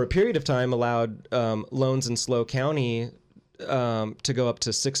for a period of time allowed loans in SLO County to go up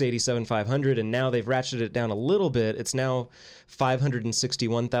to $687,500, and now they've ratcheted it down a little bit. It's now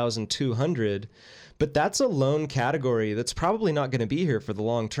 $561,200. But that's a loan category that's probably not going to be here for the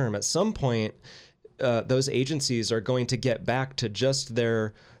long term. At some point, those agencies are going to get back to just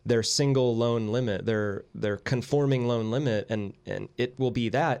their single loan limit, their conforming loan limit, and it will be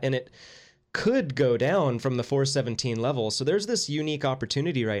that. And it could go down from the 417 level. So there's this unique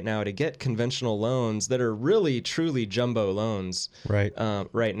opportunity right now to get conventional loans that are really, truly jumbo loans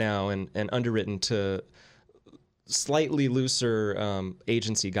right now and underwritten to slightly looser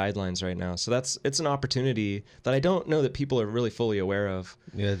agency guidelines right now. So it's an opportunity that I don't know that people are really fully aware of.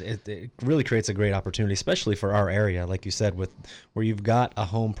 Yeah, it really creates a great opportunity, especially for our area, like you said, where you've got a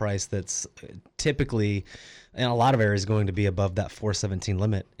home price that's typically in a lot of areas going to be above that 417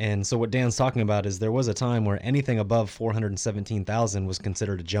 limit. And so what Dan's talking about is there was a time where anything above 417,000 was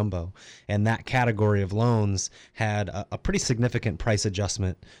considered a jumbo, and that category of loans had a pretty significant price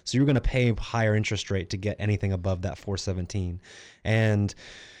adjustment. So you were going to pay higher interest rate to get anything above that 417. And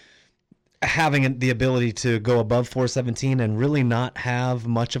having the ability to go above 417 and really not have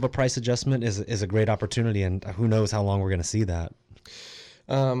much of a price adjustment is a great opportunity, and who knows how long we're going to see that.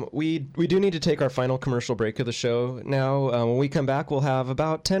 We do need to take our final commercial break of the show now. When we come back, we'll have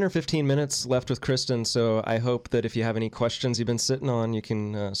about 10 or 15 minutes left with Kristen, so I hope that if you have any questions you've been sitting on, you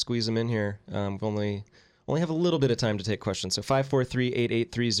can squeeze them in here. We've only have a little bit of time to take questions, so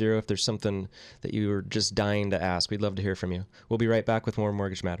 543-8830 if there's something that you were just dying to ask. We'd love to hear from you. We'll be right back with more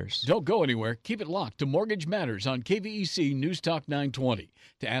Mortgage Matters. Don't go anywhere. Keep it locked to Mortgage Matters on KVEC News Talk 920.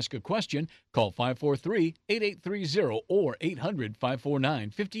 To ask a question, call 543-8830 or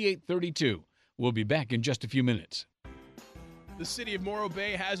 800-549-5832. We'll be back in just a few minutes. The city of Morro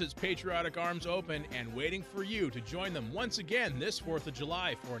Bay has its patriotic arms open and waiting for you to join them once again this 4th of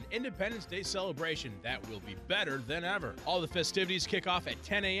July for an Independence Day celebration that will be better than ever. All the festivities kick off at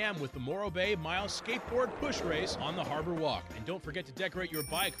 10 a.m. with the Morro Bay Mile Skateboard Push Race on the Harbor Walk. And don't forget to decorate your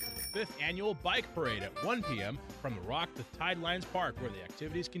bike for the 5th Annual Bike Parade at 1 p.m. from the Rock to Tidelines Park, where the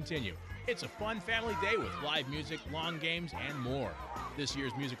activities continue. It's a fun family day with live music, lawn games, and more. This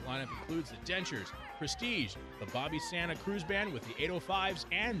year's music lineup includes the Dentures, Prestige, the Bobby Santa Cruise Band with the 805s,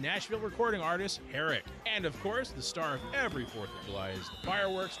 and Nashville recording artist Herrick. And of course, the star of every 4th of July is the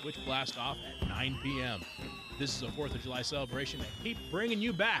fireworks, which blast off at 9 p.m. This is a 4th of July celebration that keeps bringing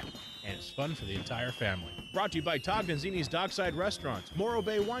you back, and it's fun for the entire family. Brought to you by Todd Gonzini's Dockside Restaurants, Morro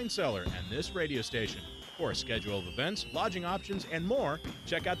Bay Wine Cellar, and this radio station. For a schedule of events, lodging options, and more,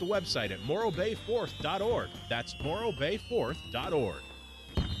 check out the website at morrobayfourth.org. That's morrobayfourth.org.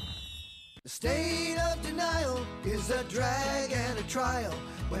 The state of denial is a drag and a trial.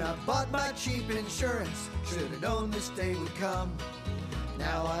 When I bought my cheap insurance, should have known this day would come.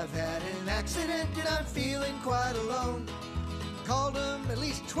 Now I've had an accident and I'm feeling quite alone. Called them at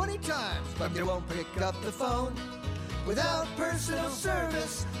least 20 times, but they won't pick up the phone. Without personal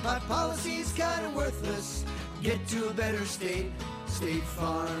service, my policy's kind of worthless. Get to a better state, State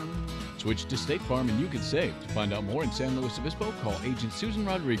Farm. Switch to State Farm and you can save. To find out more in San Luis Obispo, call Agent Susan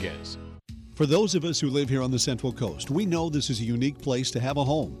Rodriguez. For those of us who live here on the Central Coast, we know this is a unique place to have a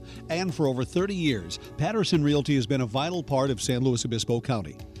home. And for over 30 years, Patterson Realty has been a vital part of San Luis Obispo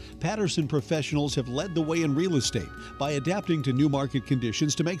County. Patterson professionals have led the way in real estate by adapting to new market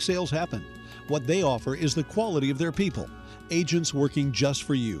conditions to make sales happen. What they offer is the quality of their people, agents working just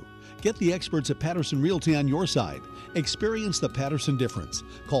for you. Get the experts at Patterson Realty on your side. Experience the Patterson difference.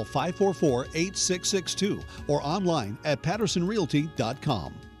 Call 544-8662 or online at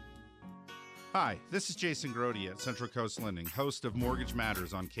pattersonrealty.com. Hi, this is Jason Grody at Central Coast Lending, host of Mortgage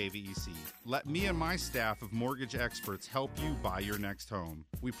Matters on KVEC. Let me and my staff of mortgage experts help you buy your next home.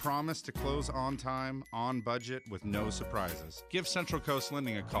 We promise to close on time, on budget, with no surprises. Give Central Coast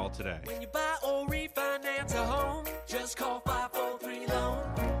Lending a call today. When you buy or refinance a home, just call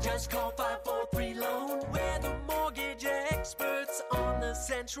 543-LOAN. Just call 543-LOAN. We're the mortgage experts on the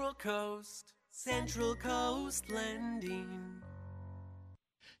Central Coast. Central Coast Lending.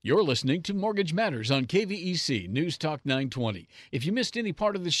 You're listening to Mortgage Matters on KVEC News Talk 920. If you missed any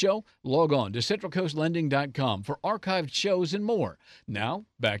part of the show, log on to centralcoastlending.com for archived shows and more. Now,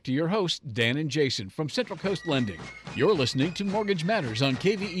 back to your hosts, Dan and Jason from Central Coast Lending. You're listening to Mortgage Matters on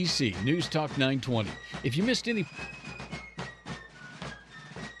KVEC News Talk 920. If you missed any...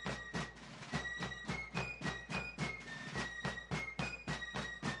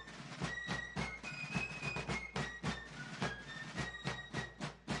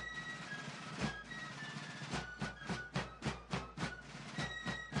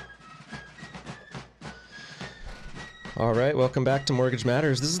 All right, welcome back to Mortgage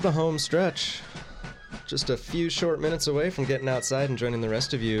Matters. This is the home stretch. just a few short minutes away from getting outside and joining the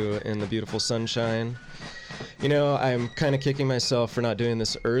rest of you in the beautiful sunshine. You know, I'm kind of kicking myself for not doing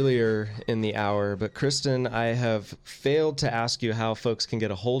this earlier in the hour, but Kristen, I have failed to ask you how folks can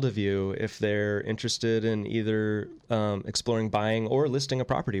get a hold of you if they're interested in either exploring buying or listing a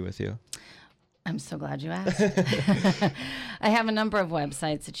property with you. I'm so glad you asked. I have a number of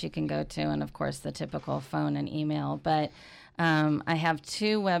websites that you can go to, and of course the typical phone and email, but I have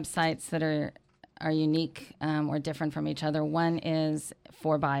two websites that are unique or different from each other. One is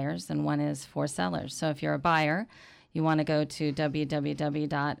for buyers and one is for sellers. So if you're a buyer, you want to go to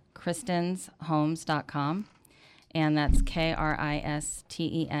www.kristenshomes.com, and that's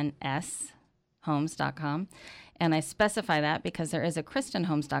KRISTENS homes.com. And I specify that because there is a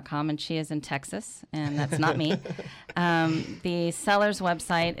KristenHomes.com, and she is in Texas, and that's not me. The seller's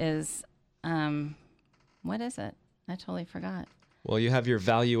website is, what is it? I totally forgot. Well, you have your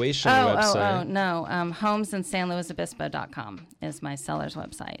valuation website. No. Homesandsanluisobispo.com is my seller's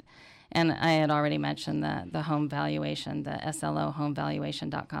website. And I had already mentioned the home valuation, the SLO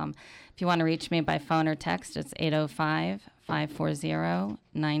homevaluation.com. If you want to reach me by phone or text, it's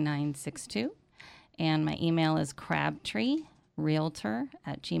 805-540-9962. And my email is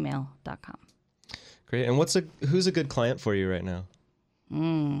crabtreerealtor@gmail.com. Great. And who's a good client for you right now?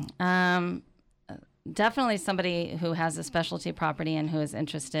 Definitely somebody who has a specialty property and who is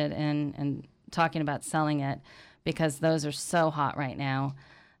interested in talking about selling it, because those are so hot right now.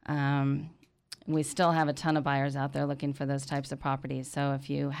 We still have a ton of buyers out there looking for those types of properties. So if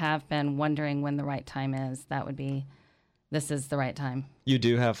you have been wondering when the right time is, this is the right time. You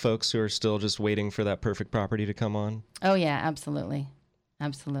do have folks who are still just waiting for that perfect property to come on? Oh, yeah, absolutely.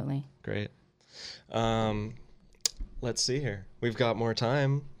 Absolutely. Great. Let's see here. We've got more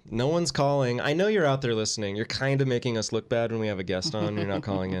time. No one's calling. I know you're out there listening. You're kind of making us look bad when we have a guest on. You're not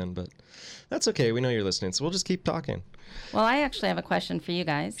calling in, but that's okay. We know you're listening, so we'll just keep talking. Well, I actually have a question for you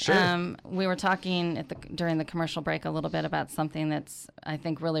guys. Sure. We were talking during the commercial break a little bit about something that's, I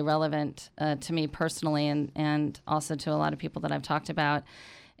think, really relevant to me personally and also to a lot of people that I've talked about,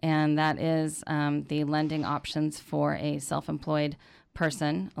 and that is the lending options for a self-employed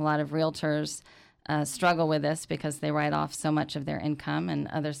person. A lot of realtors struggle with this because they write off so much of their income, and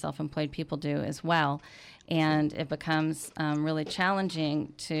other self-employed people do as well. And it becomes really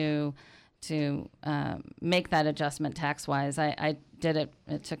challenging to make that adjustment tax-wise. I did it.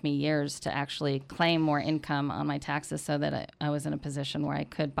 It took me years to actually claim more income on my taxes so that I was in a position where I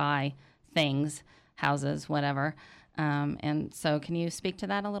could buy things, houses, whatever. And so can you speak to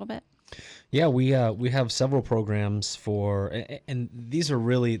that a little bit? Yeah, we have several programs and these are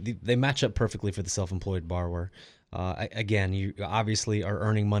really, they match up perfectly for the self-employed borrower. Again, you obviously are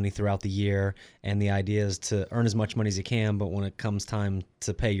earning money throughout the year, and the idea is to earn as much money as you can, but when it comes time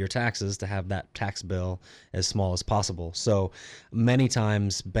to pay your taxes, to have that tax bill as small as possible. So many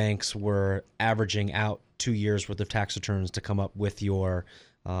times banks were averaging out 2 years worth of tax returns to come up with your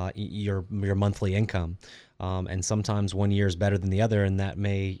monthly income. And sometimes 1 year is better than the other, and that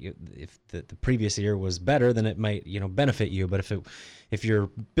may, if the previous year was better, then it might benefit you. But if your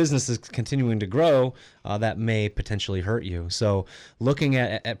business is continuing to grow, that may potentially hurt you. So looking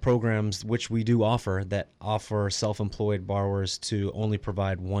at programs which we do offer that offer self-employed borrowers to only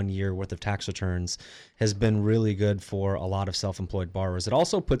provide 1 year worth of tax returns has been really good for a lot of self-employed borrowers. It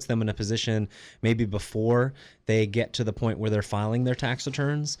also puts them in a position maybe before they get to the point where they're filing their tax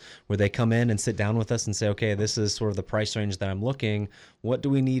returns, where they come in and sit down with us and say, okay, this is sort of the price range that I'm looking. What do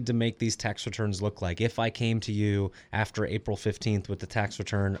we need to make these tax returns look like? If I came to you after April 15th with the tax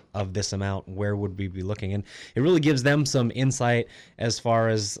return of this amount, where would we be looking? And it really gives them some insight as far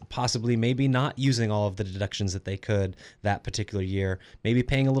as possibly maybe not using all of the deductions that they could that particular year, maybe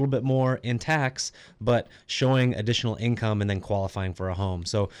paying a little bit more in tax, but showing additional income and then qualifying for a home.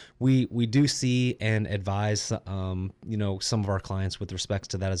 So we do see and advise some of our clients with respects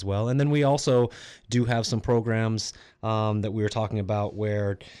to that as well. And then we also do have some programs that we were talking about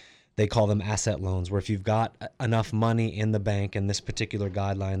where they call them asset loans, where if you've got enough money in the bank, and this particular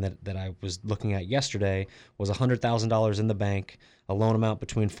guideline that I was looking at yesterday was $100,000 in the bank, a loan amount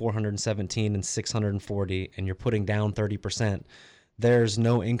between $417 and $640, and you're putting down 30%, there's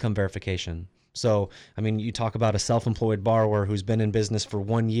no income verification. So, I mean, you talk about a self-employed borrower who's been in business for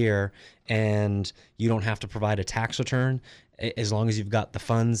 1 year and you don't have to provide a tax return as long as you've got the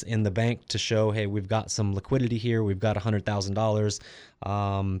funds in the bank to show, hey, we've got some liquidity here, we've got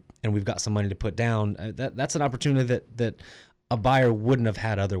 $100,000, and we've got some money to put down. That's an opportunity that a buyer wouldn't have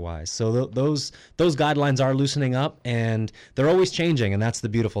had otherwise. So those guidelines are loosening up, and they're always changing, and that's the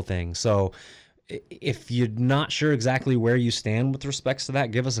beautiful thing. So if you're not sure exactly where you stand with respects to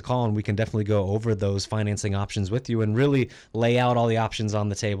that, give us a call and we can definitely go over those financing options with you and really lay out all the options on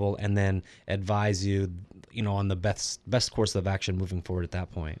the table and then advise you, on the best course of action moving forward at that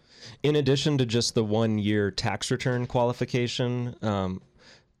point. In addition to just the 1-year tax return qualification,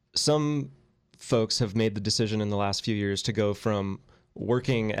 some folks have made the decision in the last few years to go from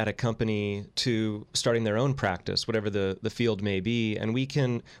working at a company to starting their own practice, whatever the field may be. And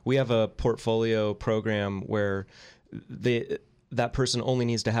we have a portfolio program where that person only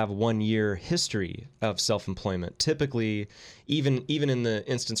needs to have 1 year history of self-employment. Typically, even in the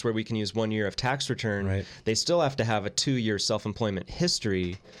instance where we can use 1 year of tax return, they still have to have a 2-year self-employment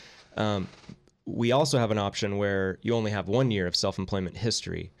history. We also have an option where you only have 1 year of self-employment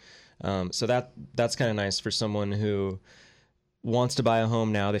history. So that's kind of nice for someone who wants to buy a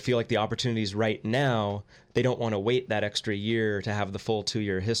home now. They feel like the opportunity is right now. They don't want to wait that extra year to have the full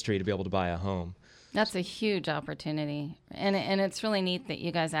 2-year history to be able to buy a home. That's a huge opportunity. And it's really neat that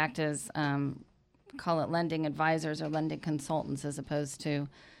you guys act as, call it lending advisors or lending consultants as opposed to,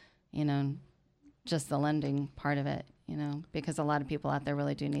 just the lending part of it, because a lot of people out there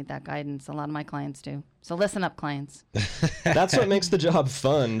really do need that guidance. A lot of my clients do. So listen up, clients. That's what makes the job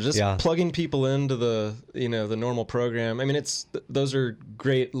fun. Just plugging people into the normal program. I mean, those are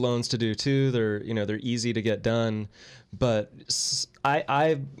great loans to do too. They're easy to get done, but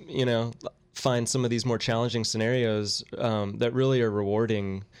I find some of these more challenging scenarios that really are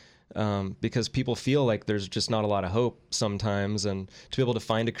rewarding because people feel like there's just not a lot of hope sometimes, and to be able to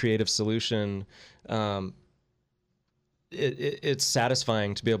find a creative solution, it's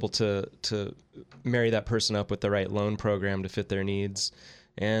satisfying to be able to marry that person up with the right loan program to fit their needs,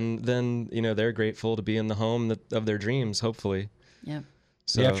 and then they're grateful to be in the home of their dreams, hopefully. Yep.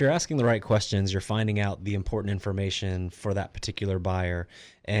 So if you're asking the right questions, you're finding out the important information for that particular buyer.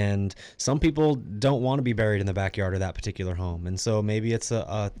 And some people don't want to be buried in the backyard of that particular home. And so maybe it's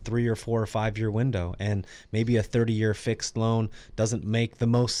a 3 or 4 or 5 year window, and maybe a 30-year fixed loan doesn't make the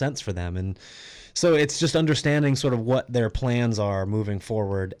most sense for them. And so it's just understanding sort of what their plans are moving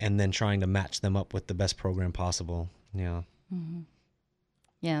forward and then trying to match them up with the best program possible. Yeah. Mm-hmm.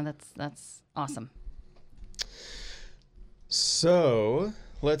 Yeah, that's awesome. So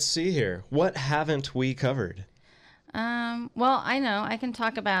let's see here. What haven't we covered? Well, I know I can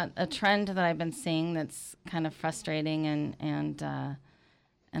talk about a trend that I've been seeing that's kind of frustrating and a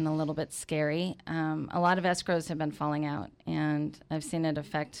little bit scary. A lot of escrows have been falling out, and I've seen it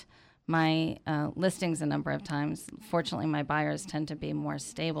affect my listings a number of times. Fortunately, my buyers tend to be more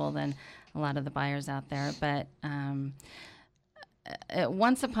stable than a lot of the buyers out there, but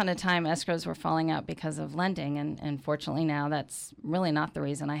once upon a time, escrows were falling out because of lending, and fortunately now that's really not the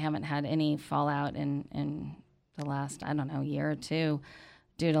reason. I haven't had any fallout in the last, year or two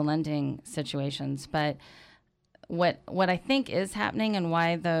due to lending situations. But what I think is happening and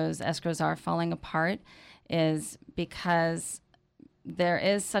why those escrows are falling apart is because there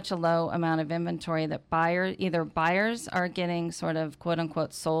is such a low amount of inventory that either buyers are getting sort of quote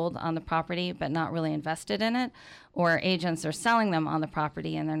unquote sold on the property but not really invested in it, or agents are selling them on the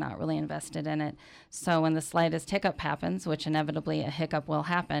property and they're not really invested in it. So when the slightest hiccup happens, which inevitably a hiccup will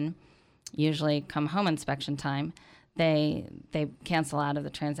happen, usually come home inspection time, they cancel out of the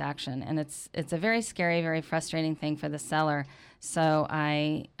transaction. And it's a very scary, very frustrating thing for the seller. So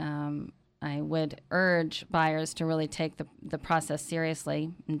I would urge buyers to really take the process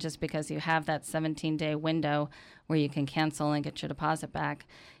seriously. And just because you have that 17-day window where you can cancel and get your deposit back,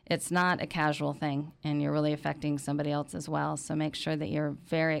 it's not a casual thing, and you're really affecting somebody else as well. So make sure that you're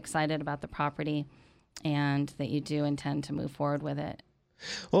very excited about the property and that you do intend to move forward with it.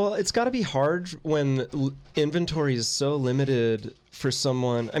 Well, it's got to be hard when inventory is so limited for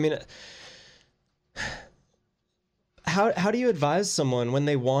someone. I mean, How do you advise someone when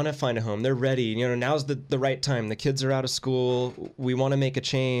they want to find a home? They're ready. Now's the right time. The kids are out of school. We want to make a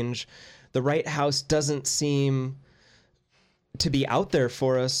change. The right house doesn't seem to be out there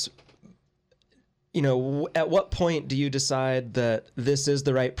for us. At what point do you decide that this is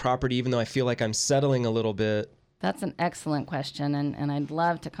the right property, even though I feel like I'm settling a little bit? That's an excellent question, and I'd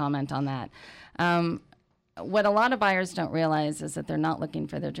love to comment on that. What a lot of buyers don't realize is that they're not looking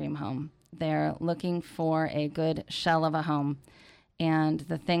for their dream home. They're looking for a good shell of a home. And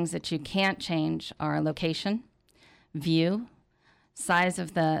the things that you can't change are location, view, size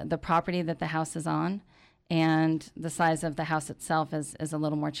of the property that the house is on, and the size of the house itself is a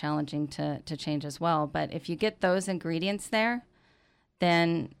little more challenging to change as well. But if you get those ingredients there,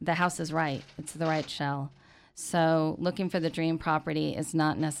 then the house is right. It's the right shell. So looking for the dream property is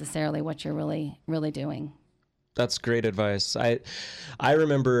not necessarily what you're really, really doing. That's great advice. I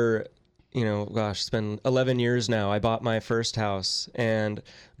remember it's been 11 years now. I bought my first house, and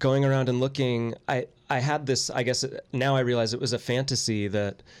going around and looking, I had this, I guess now I realize it was a fantasy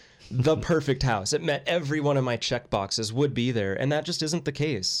that the perfect house, it met every one of my check boxes, would be there. And that just isn't the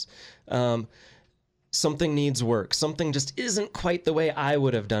case. Something needs work. Something just isn't quite the way I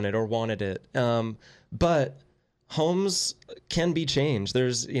would have done it or wanted it. But homes can be changed.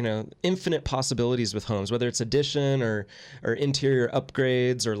 There's, infinite possibilities with homes, whether it's addition or interior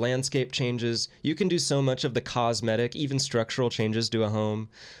upgrades or landscape changes. You can do so much of the cosmetic, even structural changes to a home,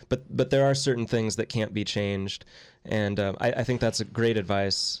 but there are certain things that can't be changed. And I think that's a great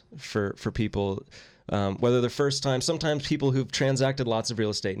advice for people, whether the first time. Sometimes people who've transacted lots of real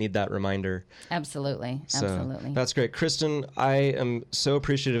estate need that reminder. Absolutely. So that's great. Kristen, I am so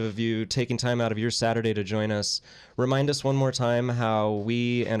appreciative of you taking time out of your Saturday to join us. Remind us one more time how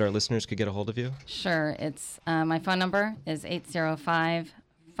we and our listeners could get a hold of you. Sure. It's my phone number is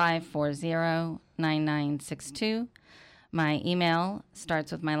 805-540-9962. My email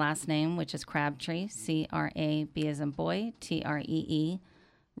starts with my last name, which is Crabtree, C-R-A-B as in boy, T-R-E-E,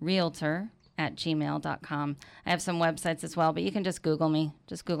 realtor@gmail.com. I have some websites as well, but you can just Google me.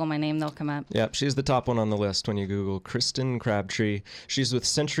 Just Google my name, they'll come up. Yep, she's the top one on the list when you Google Kristen Crabtree. She's with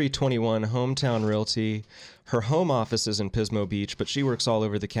Century 21 Hometown Realty. Her home office is in Pismo Beach, but she works all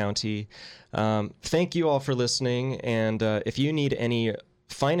over the county. Thank you all for listening, and if you need any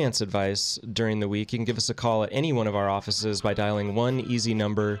finance advice during the week, you can give us a call at any one of our offices by dialing one easy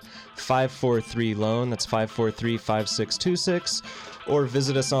number, 543-LOAN. That's 543-5626. Or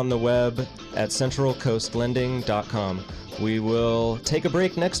visit us on the web at centralcoastlending.com. We will take a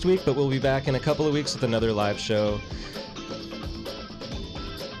break next week, but we'll be back in a couple of weeks with another live show.